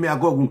ongo i mea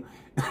koku.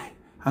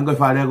 Hanga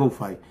wharea kou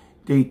whai.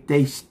 They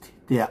taste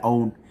their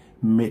own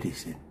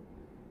medicine.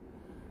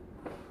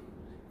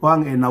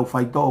 Wang e nau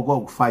whai tō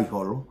koku whai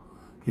holo.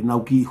 Ke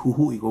nau ki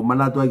huhu i ko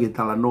manatua ke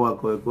tala noa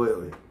koe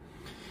oe.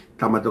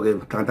 Tamato ke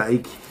tangata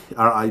iki,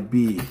 R.I.B.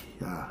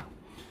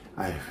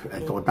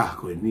 Ai tō taha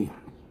koe ni.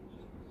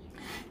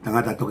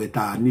 Tangata toke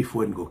tā ni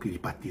fuen ko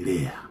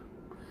kiripatilea.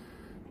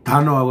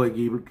 Tano a koe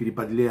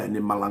kiripatilea ne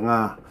malanga.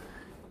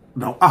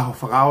 Nau aho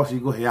whakaosi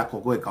ko he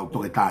ako koe kau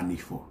toke tā ni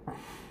fo.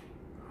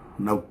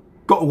 Nau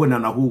tō koe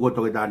na hu ko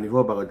toke tā ni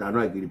fo pa koe tā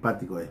noa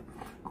kiripati koe.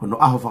 Ko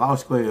no aho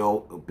whakaosi koe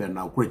o pe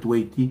nau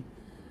graduate.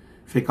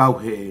 Whekau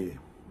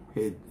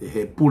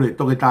he pure,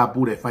 toke tā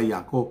pure whai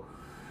ako.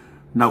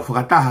 Nau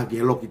whakataha ki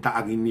he loki ta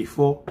agi ni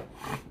fo.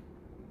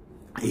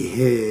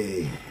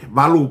 He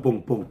malu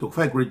pong pong, tuk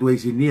whai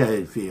graduation nia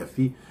he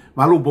whiawhi.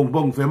 Malu pong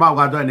pong, whe mau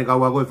katoa ne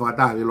kaua koe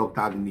whakataha ki loki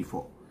ta agi ni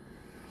fo.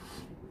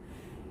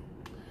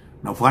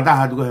 Nau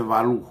whakataha tuko he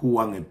malu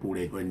huang e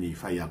pure koe ni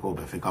whai ako,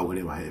 pe whekau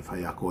rewa he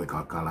whai ako e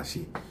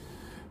kakalasi.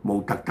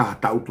 Mou taktaha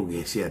tautu ki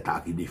he sea ta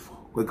agi ni fo.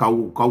 Koe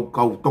kau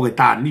toke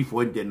tā ni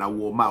fo ente na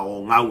uo ma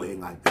o ngau he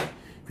ngai.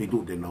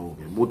 Fitu te nau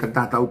ke. Mo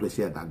tata tautu e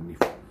sea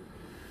tagnifo.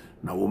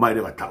 Na o mai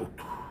rewa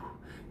tautu.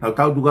 Na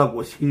tautu ka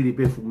kua siri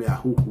pe fu mea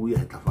huhu ia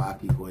he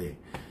tawhaaki koe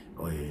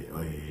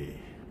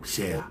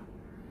sea.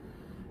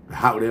 Me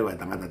hau rewa e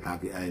tangata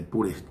tāke ai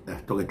pure,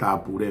 toke tā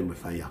pure me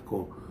whai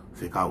ako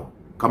whekau.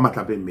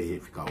 Kamata pe me he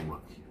whikau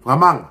waki.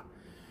 Whamanga.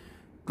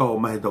 Tō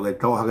mahe toke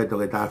tō hake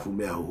toke tā fu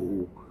mea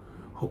huhu.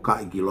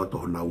 Hoka iki loto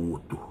hona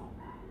ungutu.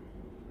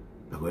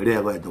 Na koe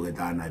rea koe toke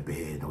tā nai pe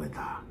he toke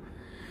tā.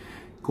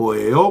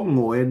 Koe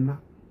ongo ena.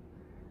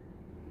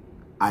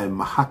 Ai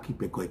mahaki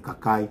pe koe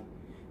kakai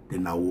te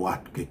na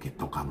uatu ke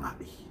toka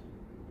ngai.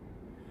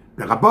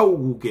 Pe ka pau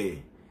ku ke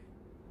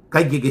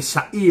kai ke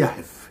sa ia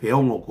he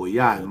whiongo ko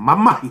ia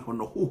mamahi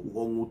hono huhu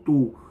o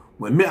ngutu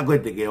mo mea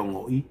koe te ke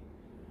ongo i.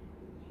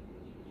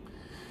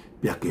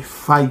 Pe ke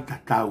whai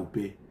tatau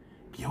pe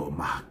ki ho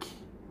mahaki.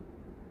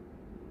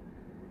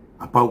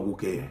 A pau ku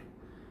ke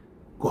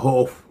ko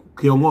ho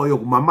ke ongo i o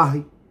ku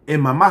mamahi e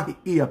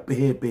mamahi ia pe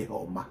he pe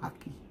ho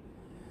mahaki.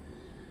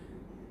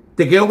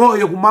 Te ke ongo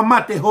yo ku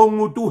mamate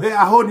hongu tu he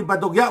ahoni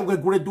patokia uke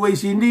kure tu e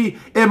sini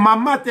e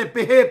mamate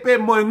pehe pe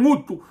mo e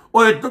ngutu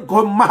o e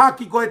ko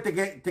mahaki ko e te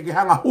ke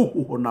hanga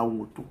huhu ho na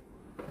ngutu.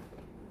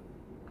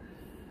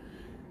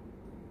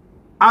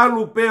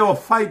 Alu pe o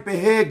fai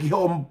pehe ki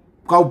ho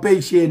kau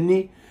peisi ni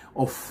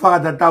o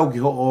whakata tau ki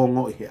ho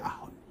ongo i he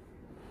ahoni.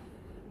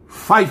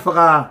 Fai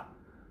whaka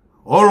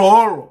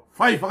olo,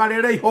 fai whaka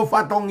rei ho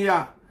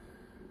whatongia.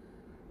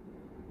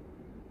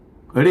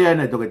 Rea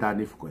ene toke tā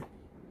nifu koe.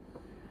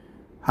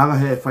 Hanga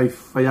he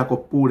fai ako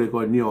pūre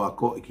koe nio a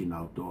ko i ki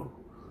nau tōru.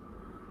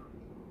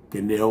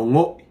 Ke ne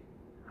ongo,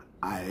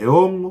 a e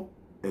ongo,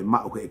 e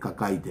mau ke e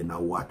kakai te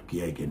nau atu ki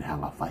ai ke ne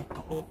hanga fai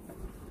tō.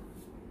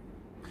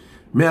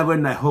 Mea koe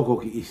nai hoko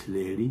ki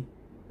Isleri,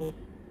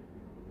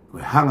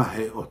 koe hanga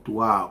he o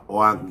tua o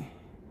ange.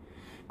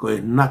 Koe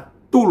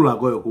natula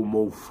koe o ku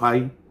mou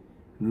fai,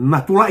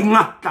 natula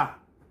ingata,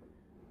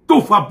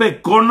 tufa pe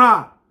kona,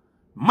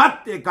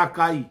 mate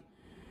kakai.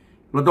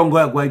 No tongo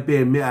e kwai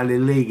pe mea le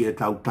lege e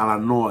tau tala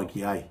noa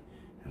ki ai.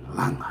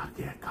 Langa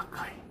ke e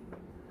kakai.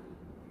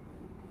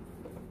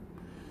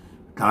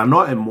 Tala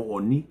noa e mo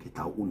oni ke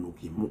tau unu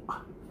ki mua.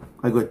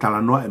 Kai koe tala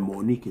noa e mo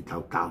oni ke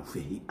tau tau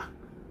whehia.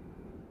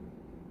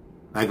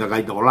 Kai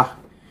kakai tola.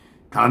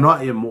 Tala noa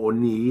e mo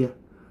oni ia.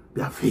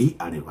 Pea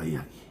whehia re vai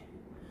aki.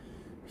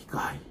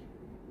 Hikai.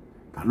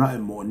 Tala noa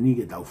e mo oni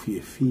ke tau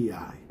fie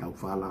ai. Tau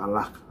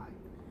whalagalaka ai.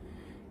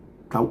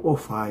 Tau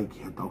ofa ai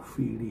ki tau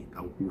whiri.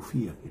 Tau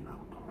kufia ki nau.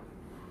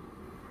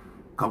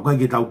 Kau kai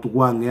ke tau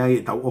tukuange ai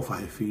e tau ofa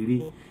he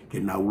whiri ke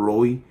nau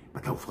loi,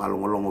 pa tau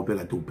whakalongolongo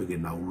peka tupe ke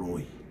nau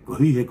loi. Ko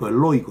hui he koe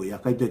loi koe, a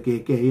kai te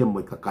ke hea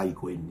mo i kakai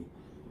koe ni.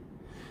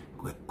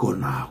 Koe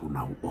kona aku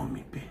nau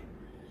omi pe.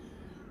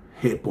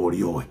 He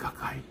porio e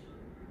kakai.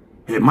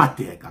 He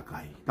mate e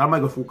kakai. Tā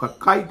mai koe fu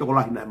kakai toko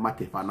lahi na e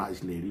mate whana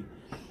Isleri.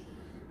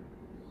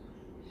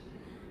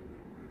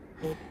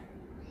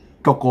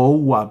 Toko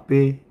ua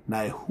pe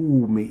na e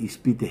huu me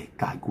ispite he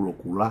kai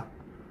kulokula.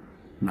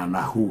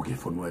 Na hu ke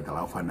fonua e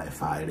talau whana e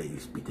whaere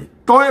ispite.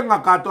 Toe ngā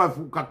katoa e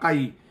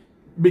fukakai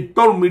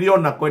bitol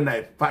miliona koe na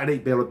e whaere i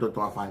pelo to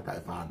toa whaeta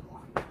e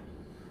whanoa.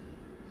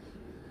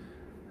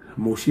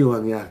 Musio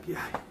angi aki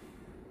ai.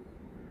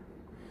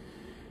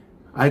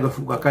 Ai koe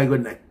fukakai koe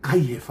na e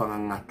kai he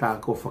whangangata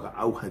ko whaka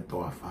auha e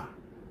toa wha.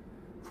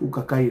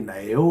 Fukakai na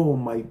e o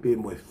mai pe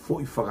mo e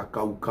foi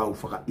whakakau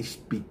whaka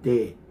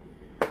ispite.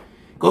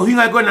 Ko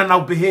hinga koe na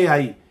nau pehe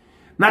ai.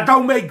 Na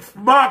tau mei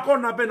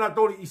mākona pe na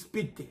tori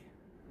ispite.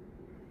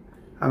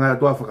 Anga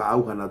toa whaka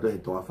auha na toa he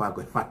toa wha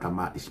koe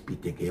whatama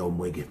ispite ke o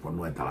moe ke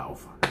whanua e tala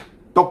ofa.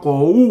 Toko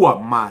ua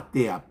mā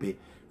te ape,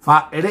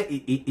 wha ere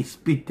i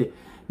ispite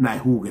na e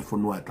hu ke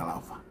whanua e tala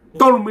ofa.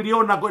 3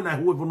 miliona koe na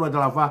e hu ke whanua e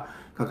tala ofa,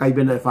 ka kai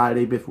bena e wha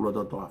ere i pe fulo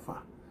toa wha.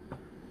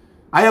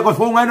 Aia koe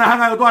whonga ina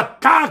hanga toa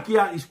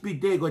tākia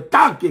ispite, koe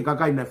tākia ka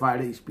kai na e wha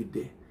ere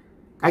ispite.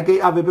 Kai kei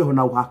awe peho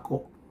nau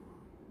hako,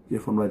 ke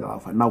whanua e tala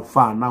ofa, nau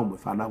whanau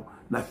me whanau,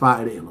 na e wha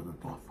ere i lo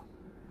toa wha.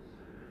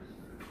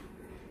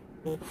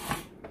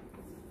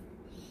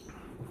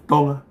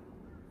 Tonga.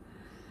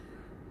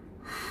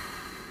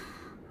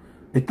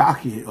 E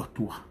taaki he o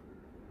tua.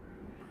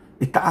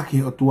 E taaki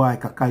he o tua e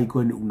kakai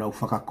koe ni unau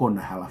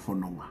whakakona hala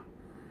whanonga.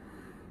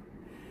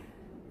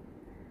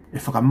 E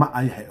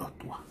whakamaa he o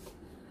tua.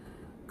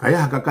 Kai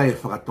aha kakai e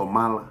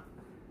whakatomala.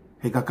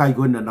 He kakai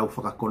koe na nau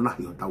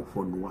whakakonahi o tau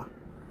whanua.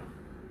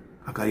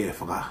 Kakai e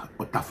whaka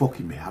o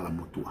tafoki me hala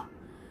motua.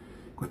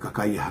 Koe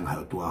kakai e hanga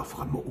o tua o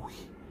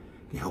whakamouhi.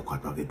 Ke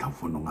haukata ke tau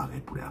whanonga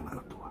ke pure anga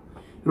o tua.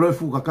 Loi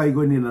fu kakai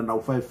koe ni na nau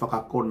whai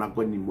whakakona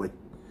koe ni moe.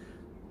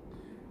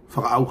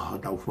 Whakaauha o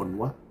tau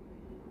whanua.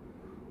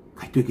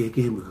 Kai tue ke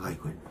he mo kakai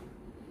koe ni.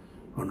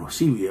 Ono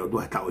siwi e o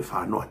dua tau e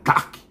whanoa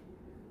tāki.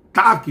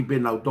 Tāki pe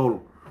nau tolu.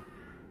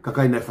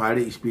 Kakai nei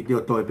whaere ispite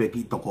o toe pe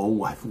ki toko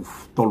ua he fu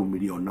 3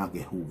 miliona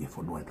ke hu ke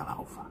whanua e tala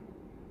ofa.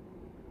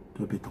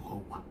 Toe pe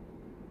toko ua.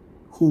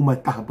 Hu mai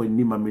taha po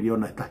 5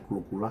 miliona e tahi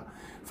kulokula.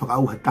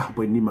 Whakaauha taha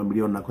po 5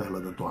 miliona koe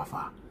halo toa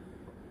wha.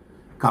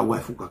 Ka ua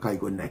e fu kakai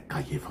koe nei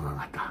kai he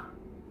whangangata.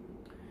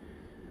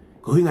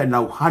 Ko hinga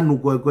nau hanu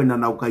koe na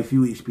nau kai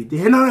fiu ispite.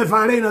 He nana e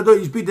whaarei na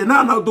toi ispite,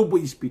 na nau tupu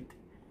ispite.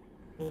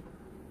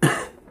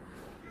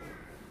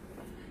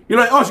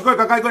 Ilo e osi koe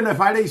kakai koe na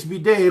whaarei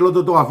ispite he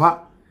loto toa wha.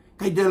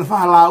 Kai te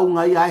whahala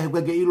unga ia e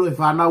koe ke ilo e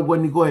whanau koe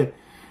ni koe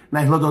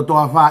na loto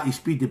toa wha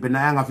ispite pe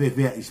na anga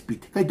whewhea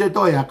ispite. Kai te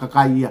toi ha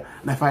kakai ia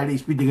na whaarei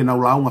ispite ke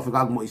nau launga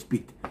whekaku mo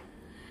ispite.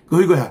 Ko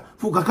hiko ha,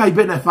 fu kakai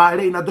pe na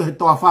whaarei na to he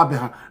toa wha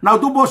peha. Nau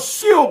tupo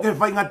sio ke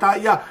whaingata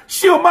ia,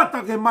 sio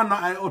mata ke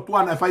mana e o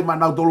tuana e whaima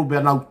nau tolu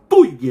pea nau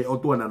tui ke o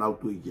tuana nau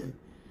tui ke.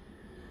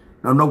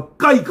 Nau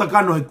kai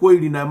kakano he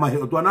koiri na e mahe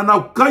o tuana,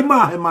 nau kai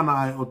mahe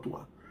mana e o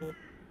tuana.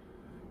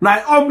 Na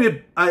e omi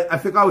a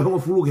whekau e hongo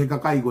fulu ke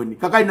kakai koe ni.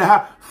 Kakai na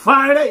ha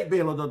whaarei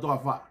pe lo to toa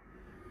wha.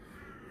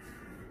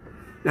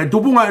 Na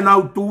tupunga e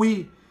nau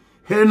tui,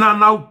 he na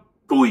nau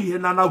tui he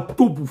na nau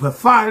tupu fe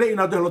whaere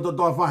ina te loto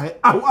toa wha he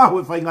ahu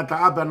e whaingata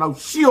ape nau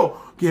sio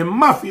ki he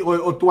mafi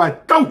o tua e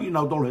tauhi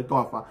nau tolo he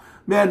toa wha.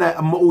 Mea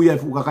na mo ui e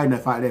fukakai na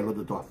whaere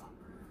loto toa wha.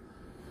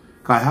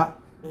 Kai ha?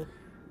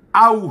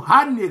 Au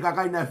hani ka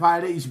kaina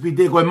whaere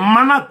ispite koe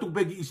manatu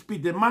peki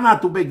ispite,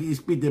 manatu peki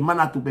ispite,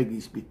 manatu peki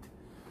ispite.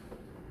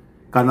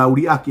 Kana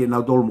uri aki e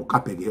nau tolu mo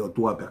kapeke o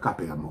tua pe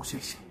kapeka mo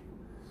sese.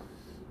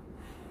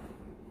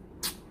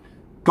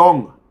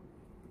 Tonga.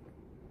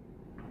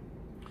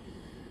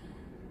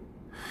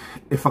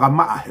 E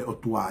whakamaa he o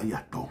tua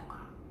ia tonga.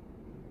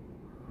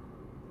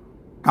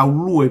 Tau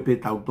lue pe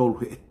tau tolu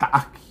he e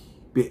taaki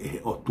pe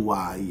e o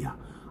tua ia.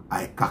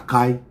 Ai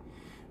kakai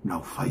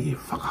nau whai e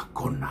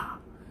whakakona.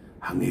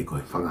 Hange koe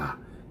whanga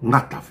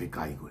ngata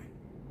whekai koe.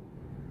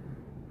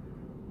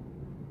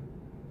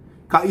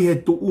 Ka ihe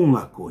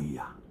tuunga ko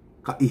ia.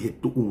 Ka ihe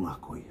tuunga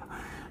ko ia.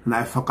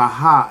 Na e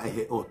whakaha e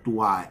he o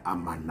tua e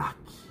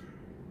amanaki.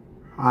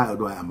 Hai o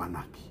tua e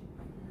amanaki.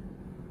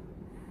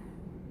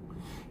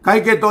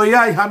 Kai ke to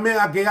iai ha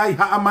mea ke iai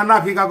ha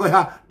amanaki ka koe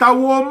ha.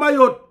 Tau o mai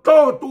o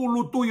tō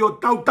tūlu tui o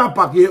tau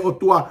tapaki e o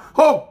tua.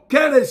 Ho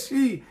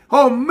keresi,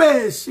 ho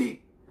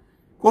mesi.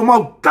 Ko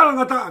mau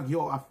talangata ki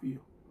o afio.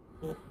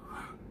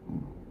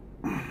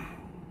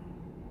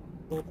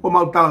 Ko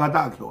mau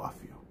talangata ki o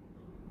afio.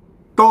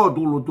 Tō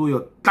tūlu tui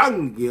o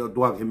tangi o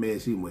tua ke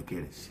mesi mo e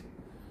keresi.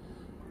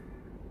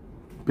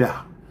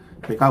 Pea,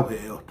 pe kau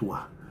he e o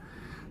tua.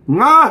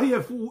 Ngahi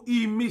e fu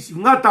I misi,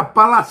 ngata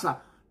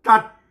palasa,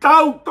 ta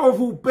tau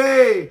tofu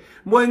pe,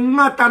 mo e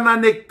ngata na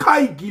ne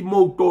kaiki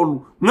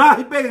moutolu.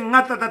 Ngahi pe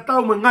ngata ta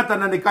tau mo ngata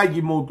na ne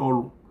kaiki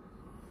moutolu.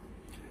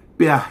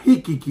 Pea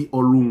hiki ki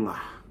o lunga.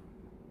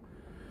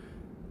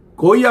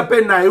 Ko ia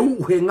pena e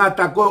uhe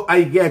ngata ko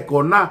ai ge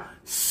kona,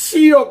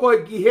 sio ko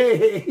e ki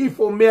he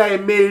hifo mea e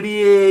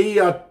melie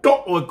ia to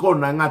o e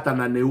kona ngata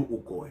na ne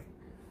uu koe.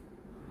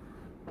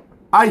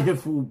 Ai he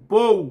fu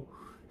pou,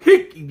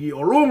 hiki ki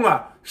o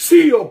lunga,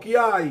 sio ki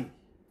ai.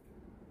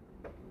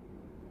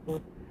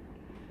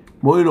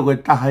 Moilo koe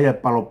taha ia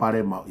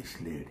paloparema o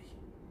isleri.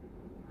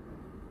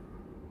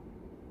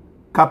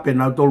 Ka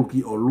penau tolu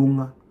ki o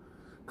lunga,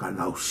 ka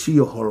nau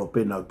sio holo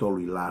penau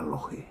tolu I la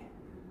lohe.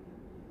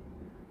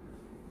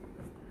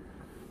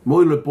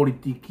 Moilo e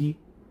politiki,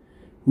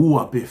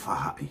 ua pe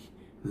whahai,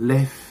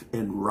 left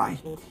and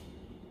right.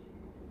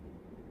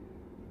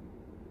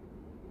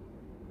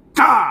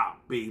 Tā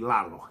pe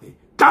la lohe,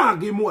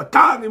 tāki mua,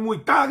 tāki mui,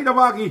 tāki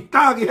tawaki,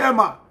 tāki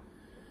hema.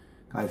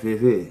 Kai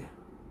whewhe.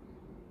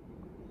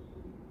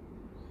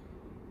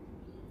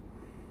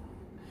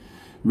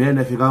 Mea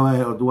ne whikawa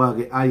he o tua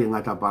ke ai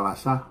ngata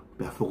palasa,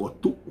 pea whoko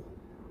tuku.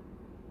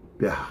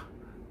 Pea,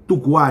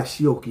 tuku a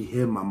sio ki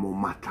hema mo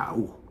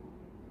matau.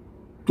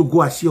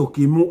 Tuku a sio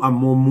ki mua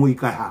mo mui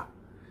kai ha.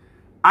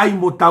 Ai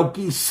mo tau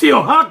ki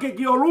sio hake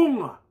ki o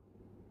lunga.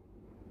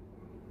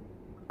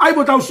 Ai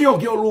mo tau sio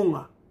ki o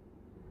lunga.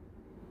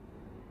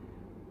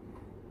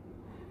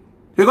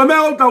 He ko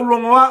mea o tau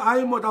longoa,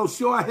 ai mo tau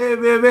sio a he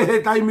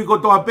vewe taimi ko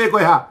toa pe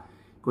koe ha.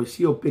 Koe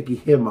sio pe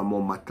ki hema mo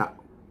matau.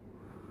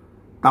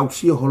 Tau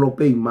sio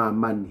holopei maa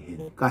mani he.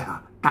 Kai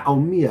ha, tau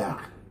mia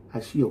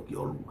a sio ki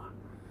o lunga.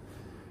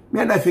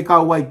 Mea nai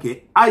whikau wai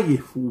ke ai e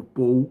fu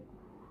pou.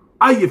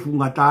 Ai e fu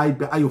ngata ai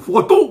pe ai o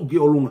fukotou ki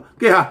o lunga.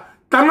 Ke ha,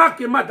 tanga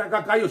ke mata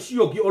kakai o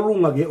sio ki o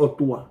lunga ke o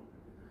tua.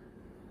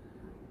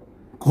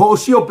 Ko o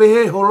sio pe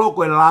he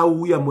holoko e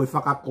lau ia mo e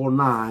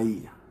whakakona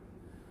ia.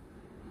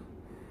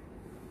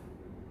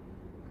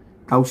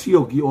 Tau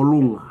sio ki o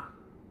lunga.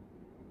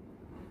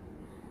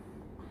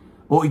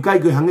 O ikai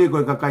koe hange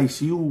koe kakai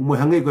siu, mo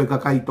hange koe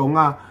kakai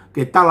tonga,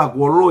 ke tala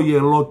kua loi e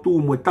lotu,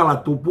 mo tala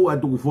tupu e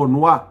tuku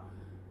whonua.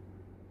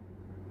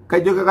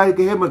 Kai te kakai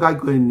ke hema kai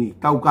koe ni,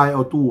 tau kai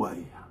o tua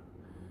ia.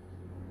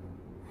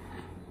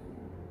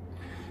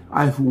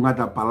 Ai fu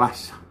ngata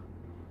palasa,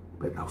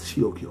 pe tau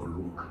sio ki o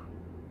lunga.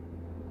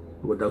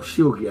 Ko tau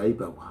sio ki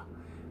aipa wa,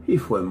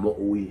 hifo e mo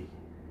ui.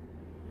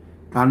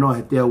 Tano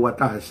he te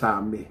wataha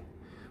sa me,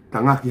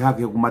 tangaki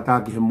hake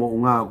kumataki he mo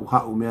unga ku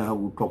hau mea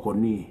haku toko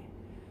ni.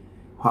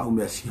 Hau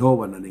mea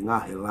sihowa na ni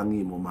ngahe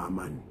langi mo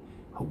mamani.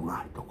 Hau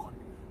ngahe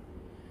tokoni.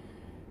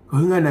 Ko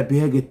hinga na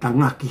pihege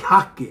tangaki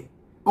hake.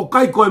 O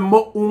kai koe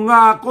mo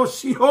unga ko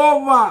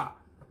sihowa.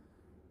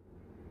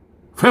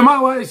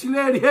 Whemawa e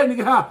sileri heni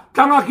ki ha.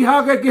 Tangaki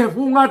hake ki he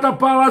fungata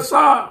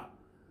palasa.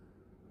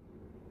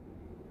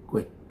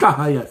 Koe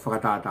taha ia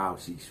whakatātao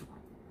sisu.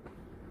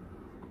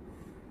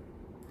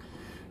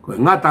 Koe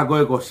ngata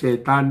koe ko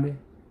setane.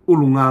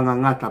 Ulunganga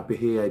ngata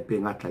pehea I pe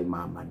ngata I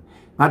mamani.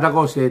 Ngata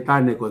ko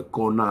setane koe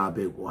kona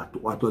be ko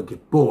atu e ke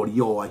pori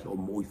o ai o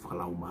mui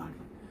whakalau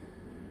mari.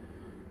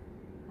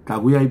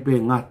 Taguia I pe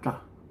ngata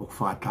o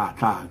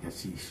whakatata kia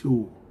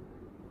sisu.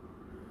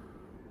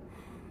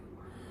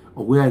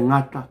 O wea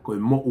ngata koe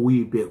mo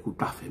ui be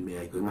kutafe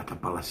mea koe ngata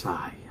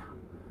palasaya.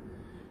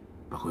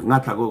 Pa koe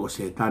ngata koe ko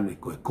setane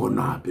koe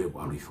kona be ko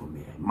alifo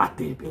mea.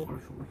 Mate be ko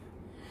alifo mea.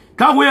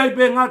 Taguia I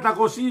pe ngata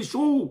ko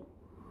sisu.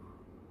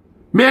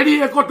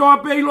 Meri e kotoa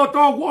pe ilo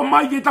tōku o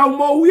mai ki tau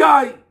mo ui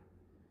ai.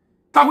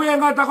 Taku e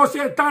ngata ko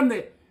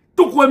setane.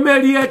 Tuku e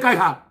meri e kai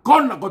ha.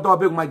 Kona kotoa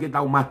pe mai ki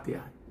tau mate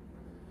ai.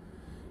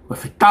 Koe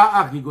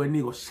whitaa ki koe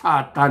ni ko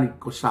sātani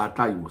ko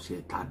sātai mo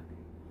setane.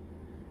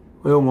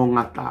 Koe ongo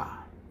ngata.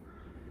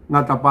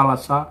 Ngata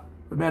palasa.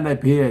 Koe mea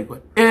nei pehea koe.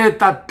 E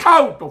ta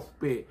tau tofu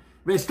pe.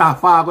 Vesta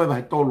fa koe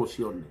vai tolu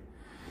sione.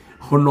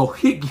 Hono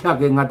hiki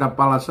hake ngata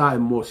palasa e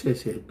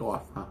Moses e toa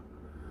fa.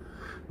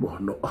 Mo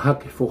no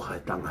hake foha e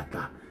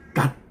tangata.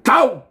 Ta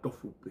tau to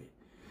fupe.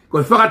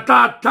 Koe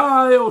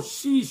whakatata e o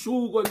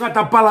sisu koe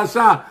ngata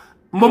palasa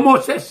mo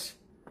Moses.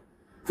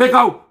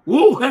 Whekau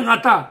uhe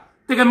ngata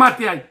teke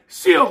mate ai.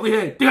 Sio ki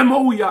he teke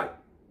mo ui ai.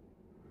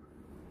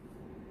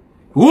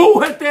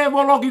 Uhe te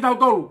voloki tau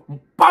tolu.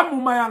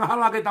 Pamu mai anga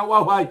hala ke tau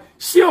au hai.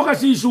 Sio ka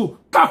sisu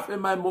tafe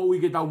mai mo ui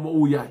ke tau mo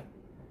ui ai.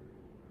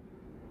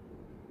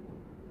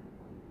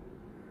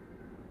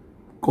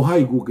 Ko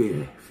hai ku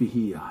ke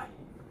fihi ai.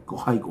 Ko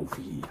hai ku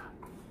fihi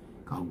ai.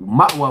 Ka ku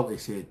maua e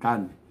se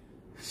tane.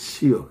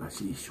 Sio ka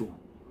sisu.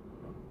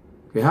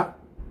 Ke ha?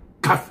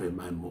 Tafe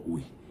mai mo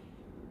ui.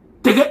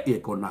 Tege e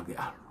kona ke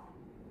alo.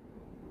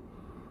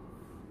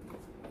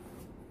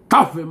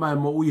 Tafe mai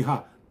mo ui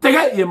ha.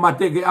 Tege e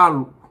mate ke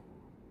alo.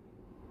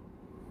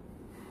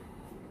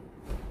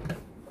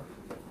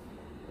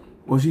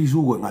 O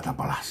sisu koe ngata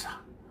palasa.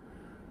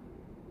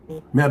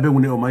 Mea pe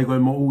une o mai koe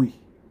mo ui.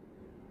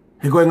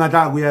 He koe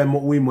ngata kuia e mo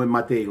ui mo e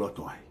mate i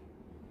loto ai.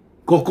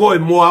 Ko koe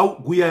mo au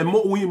kuia e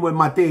mo ui mo e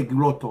mate ki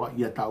loto ai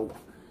ia tau.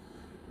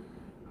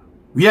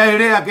 Ia e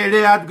rea ke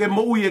rea atu ke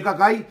mo ui e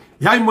kakai.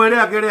 Iai mo e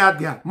rea ke rea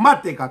atu ke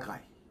mate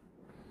kakai.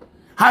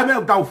 Hai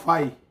mea tau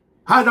fai.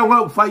 Hai tau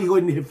ngau fai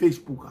koe ni he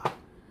Facebook a.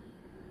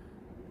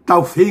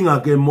 Tau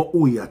whinga ke mo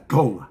ui a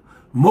tonga.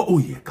 Mo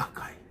ui e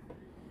kakai.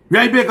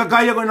 Iai pe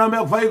kakai e koe na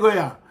mea fai koe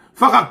a.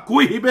 Whaka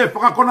kui hipe,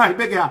 whaka kona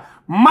hipe kea,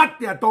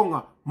 mate a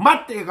tonga,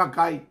 mate e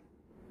kakai.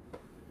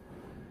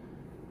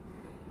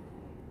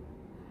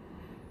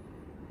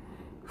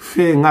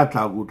 Whe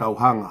ngata ku tau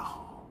hanga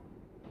ho,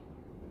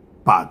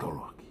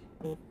 pātolo aki.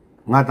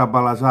 Ngata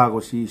palasa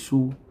ko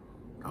sisu,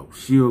 tau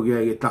sio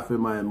kia ke tafe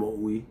mai mo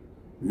ui,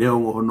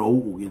 neongo hono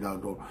uu ki tau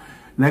tolo.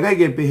 Nā kai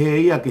ke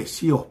pehe ia ke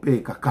sio pe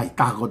kakai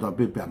tākota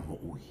pepe a mo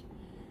ui.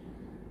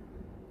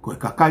 Koe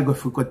kakai koe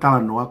fuko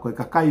tala noa, koe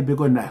kakai pe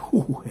koe nai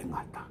huhu he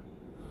ngata.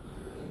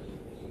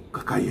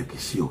 Kakai e ke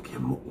sio ke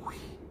mo ui.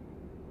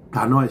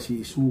 Tano e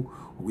si isu,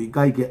 o ki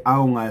kai ke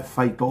aonga e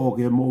whai to'o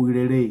ke mo ui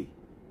rerei,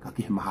 ka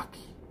ki he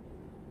mahaki.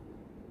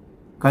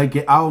 Kai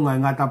ke aonga e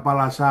ngata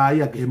palasa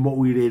ia ke he mo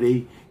ui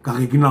rerei, ka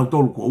ke kinau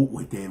tolu ko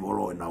uu e te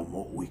volo e nau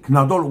mo ui.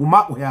 Kinau tolu ku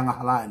mau he anga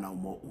hala e nau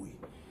mo ui.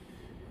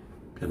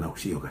 Pia nau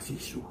sio ka si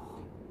isu.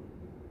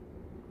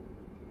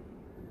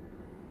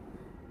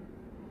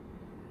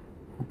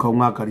 O kau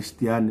ngā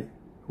karistiane,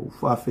 o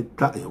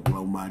whawheta e o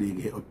kau maari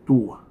ke he o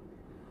tua.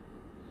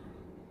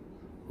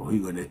 O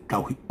higo ne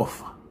tauhi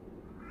ofa,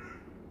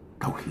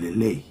 tauhi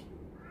lelei,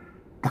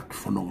 taki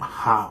whanonga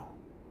hao.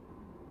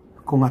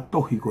 Ko ngā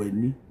tohi koe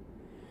ni,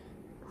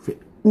 fe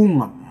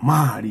unga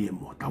maari e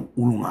mo tau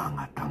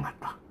ulunganga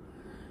tangata.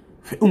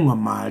 Fe unga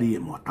maari e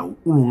mo tau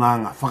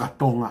ulunganga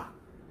whakatonga.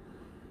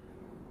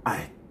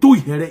 Ai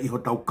tui here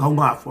iho tau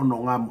kaunga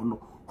whanonga mono,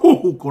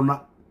 huhu kona,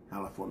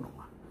 hala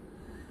whanonga.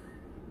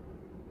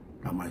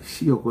 Tamai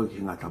sio koe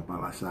ki ngata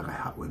palasa kai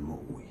hawe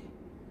mo ui.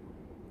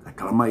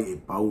 Fklamalie e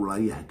paula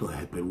ia he tohe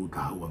he peru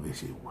tahua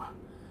vese ua.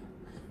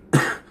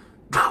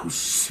 Tau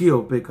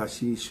sio pe ka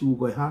si su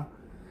koe ha.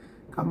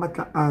 Ka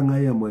mata anga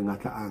ia mo e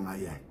ngata anga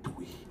ia e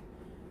tui.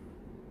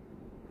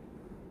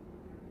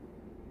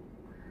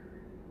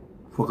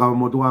 Whakawa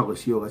motu ako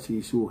sio ka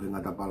si su he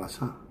ngata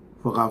palasa.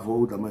 Whakawa fo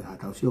uta mai ha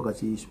tau sio ka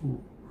si su.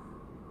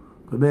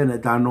 Koe mena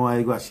e tanoa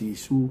e ka si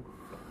su.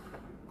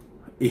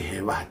 I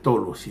he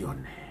wahatolo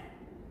sione.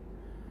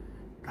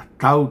 Ta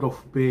tau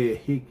tofu pe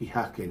hiki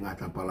hake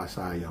ngata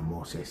palasa ia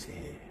Moses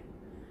e.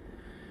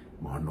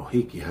 Mono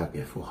hiki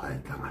hake foha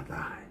e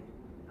tangatai.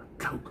 Ta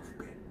tau tofu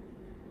pe.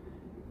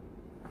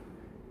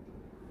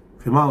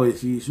 Whemau e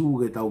si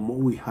isu ke tau mo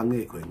ui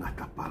hange koe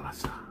ngata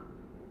palasa.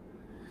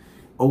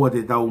 Owa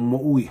te tau mo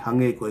ui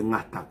hange koe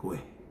ngata koe.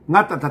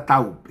 Ngata ta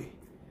tau pe.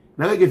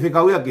 Naka ke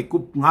whekau ia ke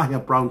kup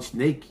ngahia brown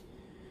snake.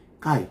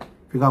 Kai,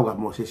 whekau ka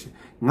Moses.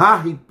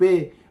 Ngahi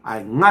pe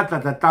ai ngata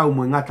ta tau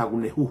mo ngata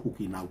kune huhu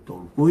ki nau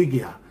tolu. Kuhiki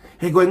ha.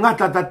 He koe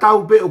ngata ta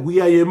tau pe o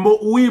kuia e mo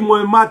ui mo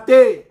e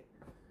mate.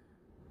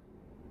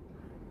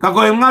 Ka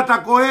koe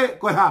ngata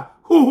koe ha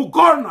huhu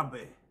kona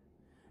pe.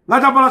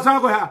 Ngata palasa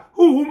koe ha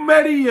huhu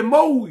meri e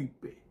mo ui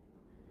pe.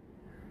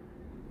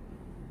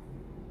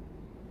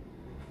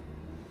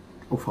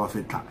 O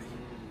whawhetai.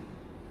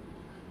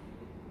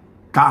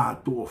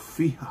 Tātu o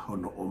whiha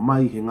hono o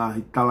mai he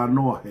ngahi tala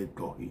noa he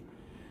tohi.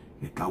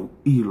 E tau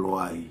ilo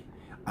ai.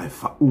 Ai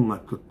whaunga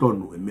to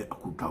tonu e mea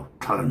ku tau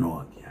tala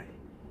noa ki ai.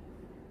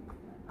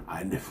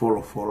 Ai ne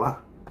fola.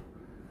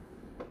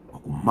 O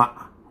ku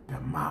maa. Pea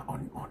maa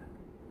on.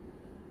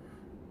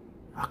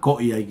 A ko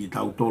i ai ki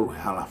tau tolu he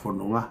hala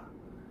whanonga.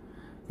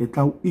 E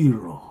tau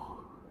ilo.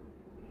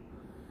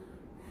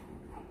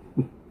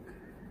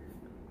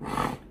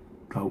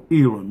 Tau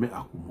ilo e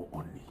mea ku mo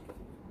oni.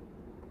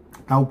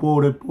 Tau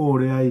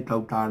pore ai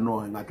tau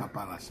tānoa e ngata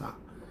palasa.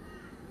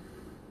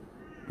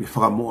 Pe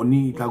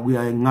whakamooni i tau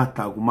ia e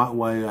ngata ku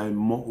maua e ai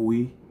mo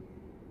ui.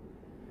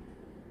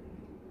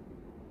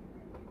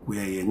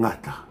 Kuia e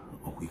ngata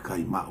o kui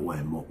kai maua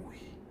e mo ui.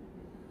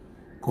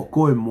 Ko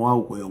koe mo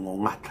au koe o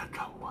ngata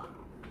taua.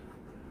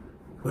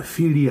 Koe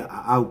filia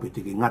a au pe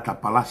te ke ngata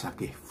palasa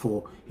ke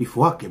i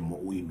foake mo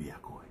uimia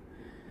koe.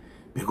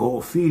 Pe ko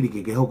o fili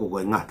ke hoko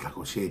koe ngata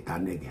ko se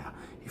tanegea.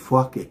 I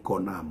foake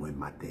kona mo e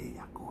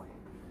mateia koe.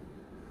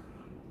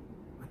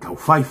 Tau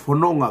fai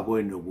fononga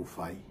koe ni oku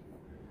fai.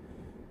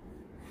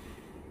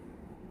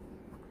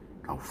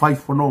 Tau fai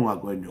fononga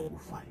koe ni oku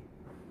fai.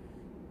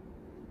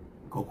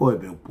 Ko koe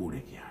pe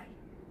upure ki ai.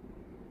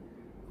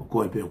 Ko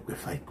koe pe uke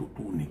fai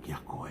tutuni ki a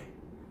koe.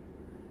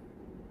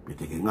 Pe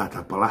te ke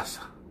ngata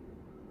palasa.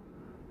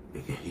 E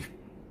ke hi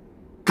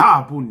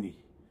tāpuni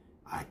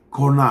ai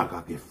konaka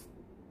ke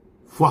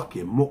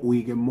whake mo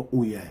ui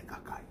e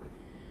kakai.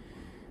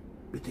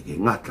 Pete ke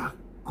ngata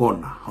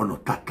kona hono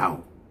tatau.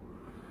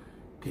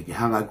 Ke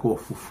hanga ko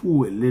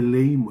fufu e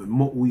lele imo e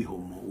mo ui ho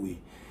mo ui.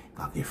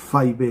 Ka ke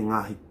whaibe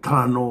ngahi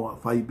tranoa,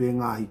 whaibe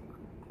ngahi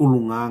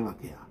ulunganga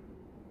ke a.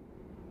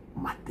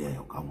 Mate ai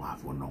o ka ngā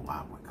whono ngā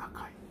mo e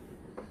kakai.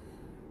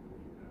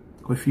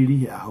 Koe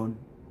whiri e ahon,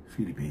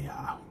 whiri be e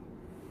aho.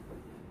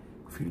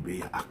 Whiri be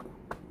e aku.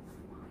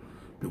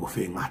 Pego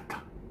fe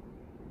ngata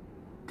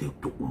te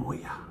tuku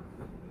moia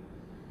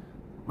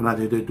mana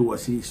te tu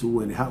asi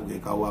su ne ha ke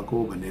kawa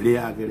ko ne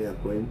lea ke lea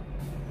ko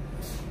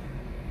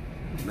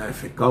na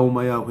fe kau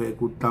mai au he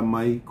ku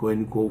tamai ko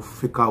en ko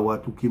fe kawa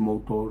tu ki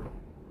motor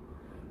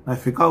na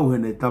fe kau he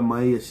ne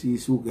tamai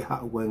asi su ke ha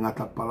ko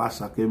ngata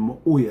palasa ke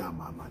mo uia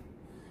mama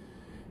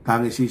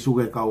tangi si su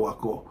ke kawa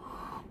ko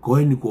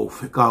en ko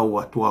fe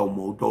kawa tu au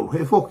motor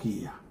he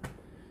fokia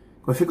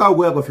ko fe kau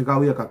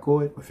ia ka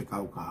ko fe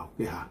kau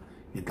ke ha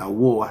e tau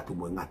wo atu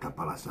mo ngata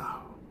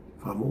palasa.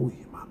 Whamo ui,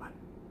 maman.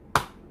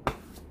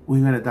 Ui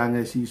ngana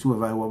tanga si sua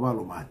vai wa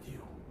walo matio.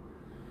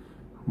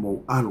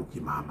 Mo alu ki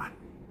maman.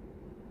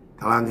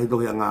 Talang he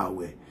tohi a ngā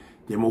ue.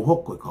 Te mo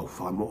hoko e kau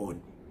whamo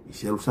oni. I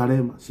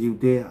Jerusalema,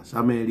 Siutea,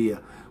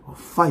 Samaria. O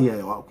whaia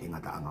e wau ki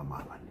ngata anga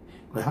maman.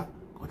 Koe ha,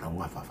 ko tau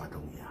ngā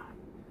whawhatongi a.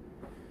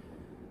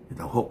 E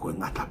tau hoko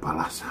e ngata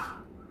palasa.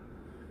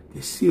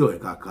 Te sio e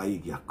kakai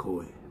ki a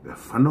koe. Pea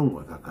whanongo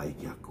e kakai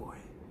ki a koe.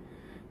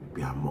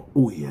 Pea mo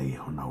ui ai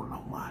honau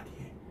lau maari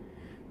e.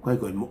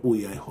 Koe mo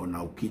ui ai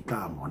honau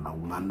kita, mo honau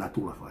ngana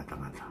tula whae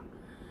tangata.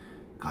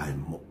 Kai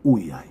mo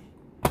ui ai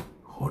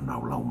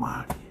honau lau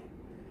maari e.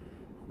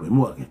 Koe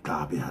mua ke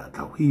tā pea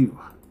tau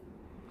hiwa.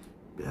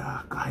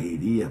 Pea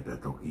kahiria pea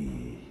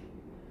toki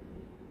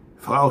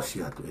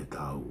whaosi atu e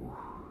tau.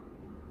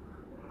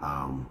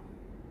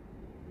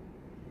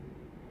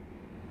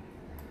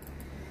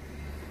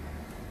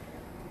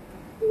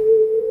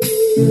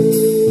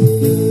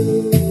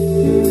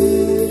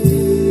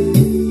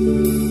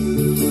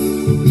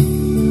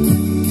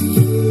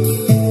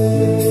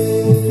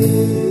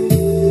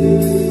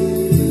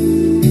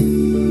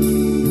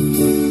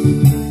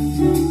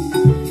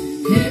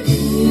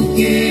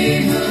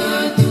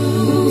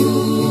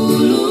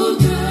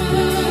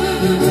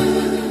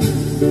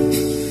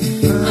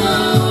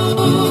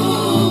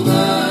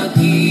 Aoga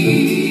ki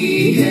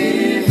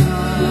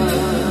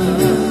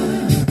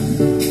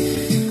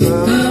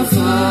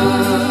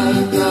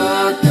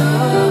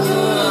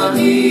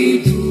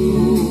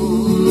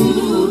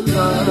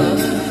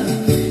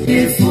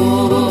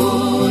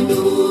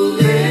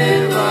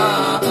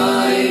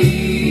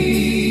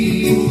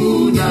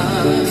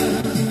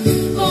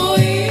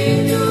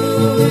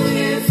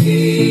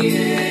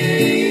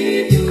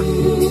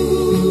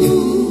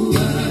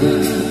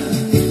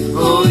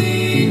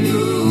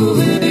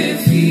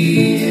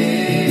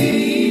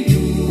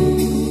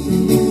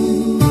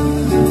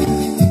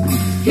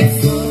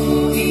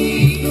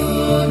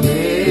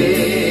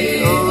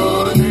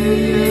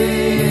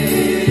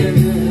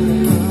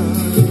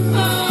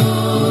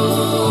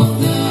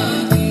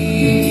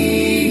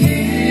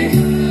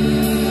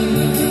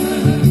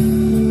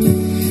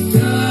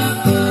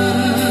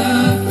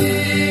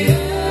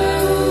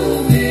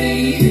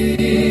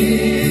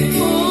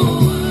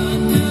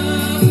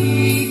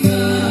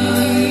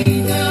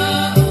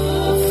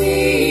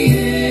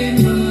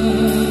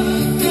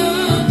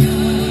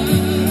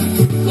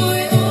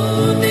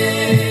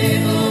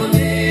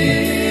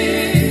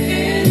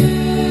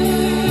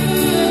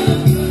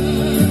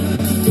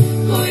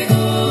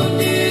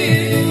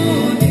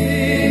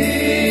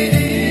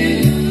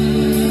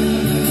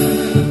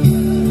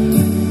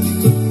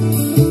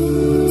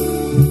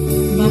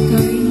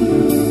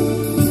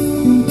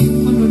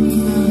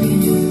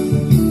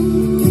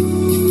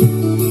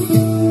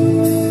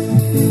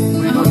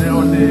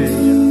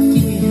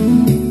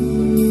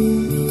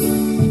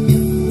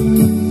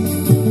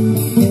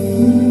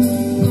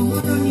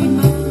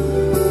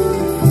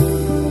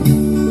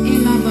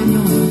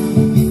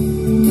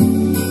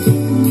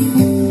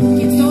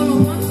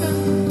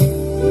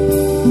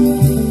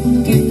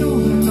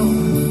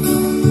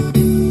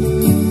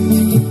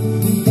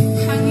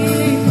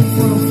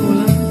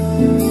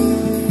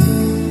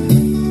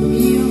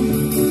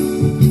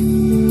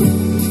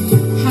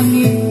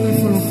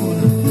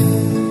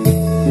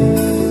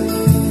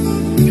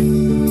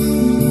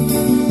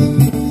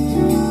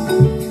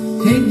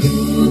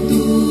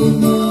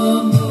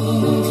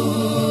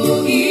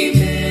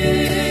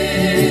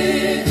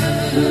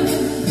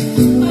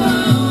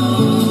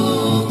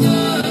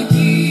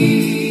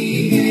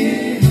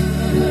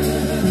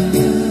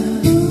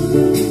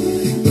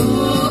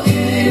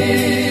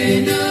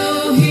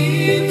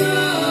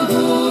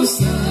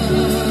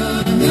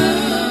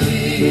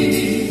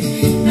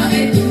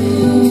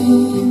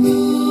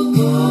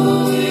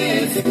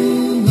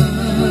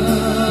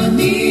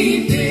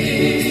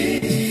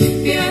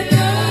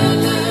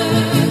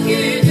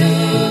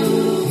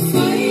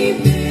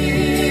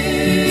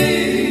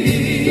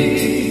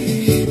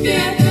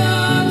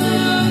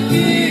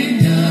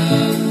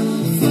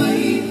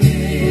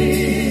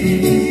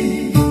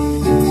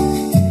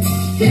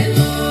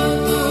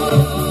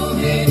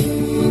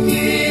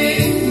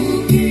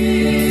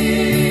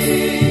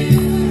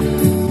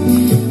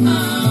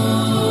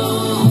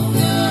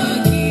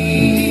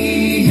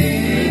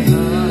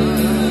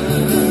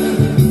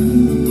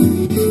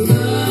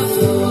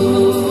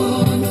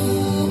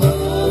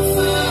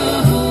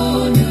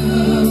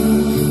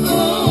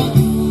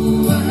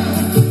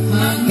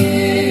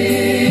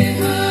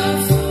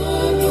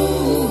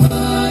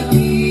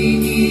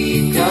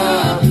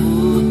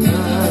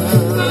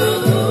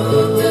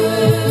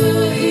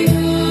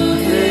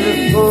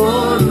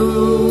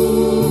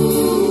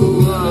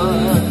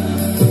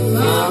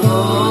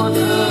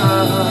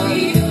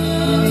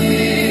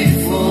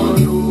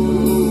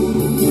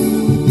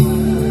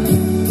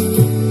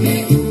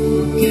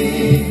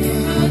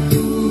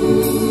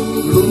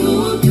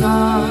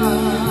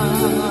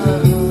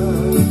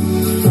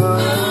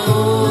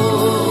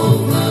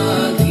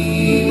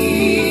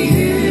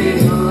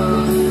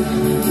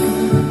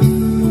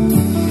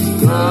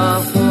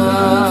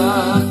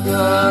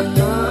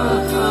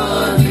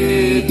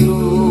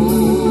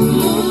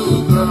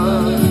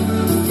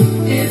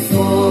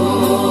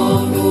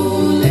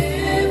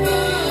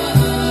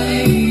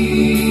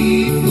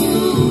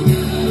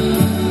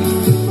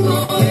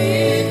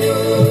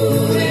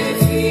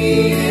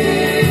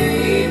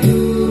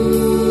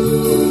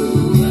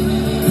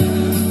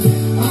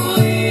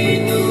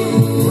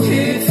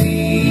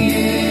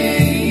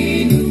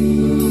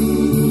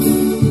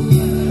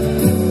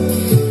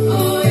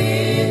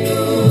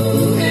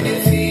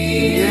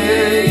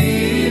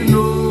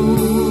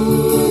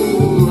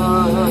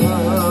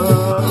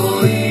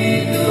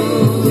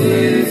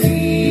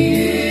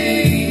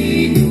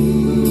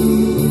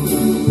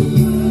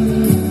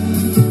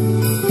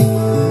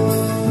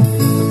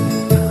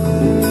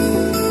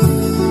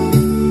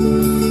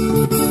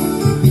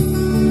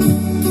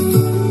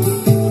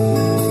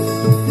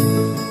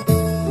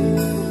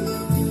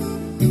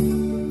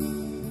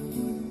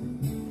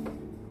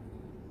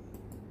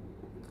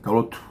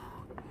Talotu.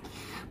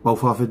 Mau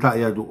whawheta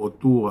ia tu o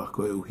tua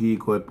ko e uhi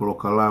ko e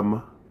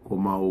Fklama ko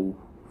mau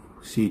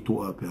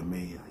situa pe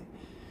mea.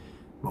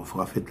 Mau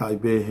whawheta i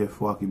behe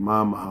whaki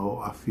mama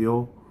o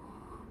awhio,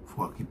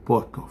 whaki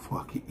poto,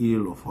 whaki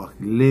ilo,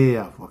 whaki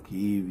lea,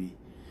 whaki iwi.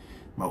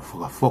 Mau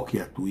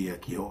whakafoki atu ia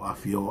ki o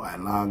awhio ai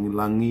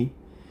langi,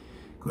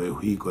 ko e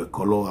uhi ko e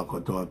koloa ko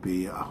toa pe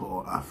ia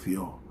o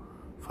awhio.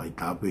 Whai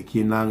tāpe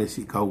ki nange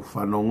si kau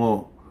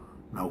whanongo,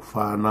 nau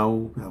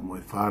whanau, pia mo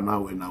e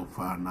whanau e nau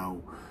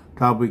whanau.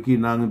 Tāpe ki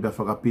nange pia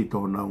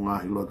whakapito nau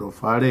ngahi loto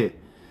whare,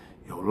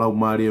 i o lau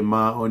maari e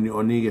maa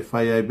oni ke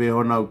whai ai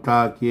beho nau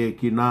tā ki e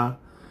ki nā,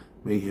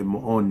 me he mo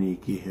oni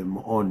ki he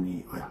mo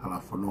oni o e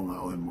hala whanonga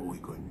o e mo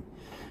uikoni.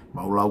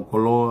 Mau lau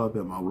koloa,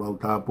 pia mau lau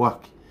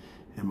tāpuaki,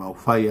 e mau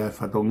whai ai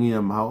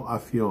whatongia mau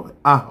awhio e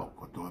aho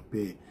ko toa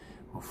pe,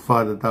 o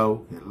whada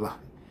tau e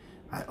lahi,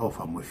 ai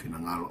ofa mo e whina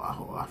ngalo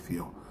aho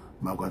awhio.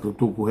 Mau ka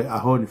tutuku he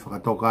aho ni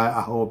whakatoka ai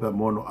aho pe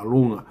mono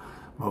alunga.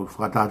 Mau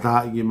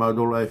whakatataha i ki mau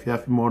dolo ai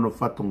whiawhi mono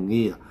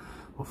whatongia.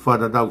 O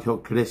whada tau ki ho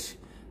kresi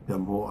pe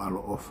mo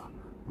alo ofa.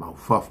 Mau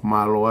whaf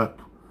malo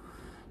atu.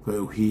 Ko e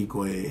uhi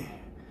ko e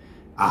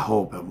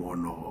aho pe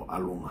mono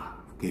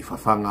alunga. Kei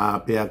whawhanga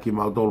apea ki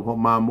mau dolo ho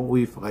mamo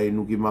ui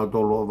whakainu ki mau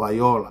dolo o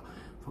vaiola.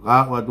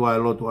 Whakaakua tua e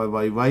loto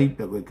ai vai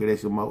pe ko e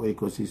kresi mau e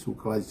ko sisu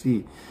klaisi.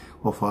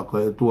 O whako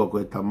e tua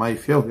ko e tamai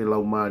whiau he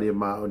lau maari e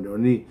maa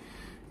oni.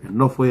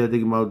 No foi a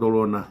teki mau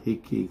dolo na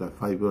hiki ka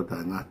whai peo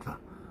ta ngata.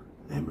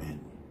 Amen.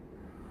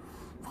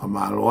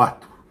 Whamalo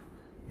atu.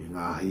 I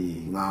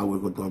ngā ue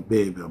ko toa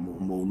bebe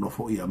mo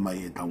nofo ia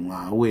mai e tau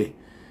ngā ue.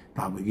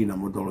 Tāpe kina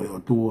mo dolo e o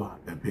tua.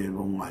 Pe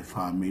pēro ngai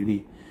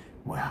whamiri.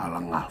 Mo e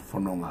halanga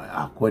whanonga.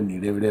 A koe ni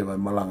rewe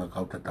malanga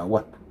kau tatau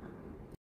atu.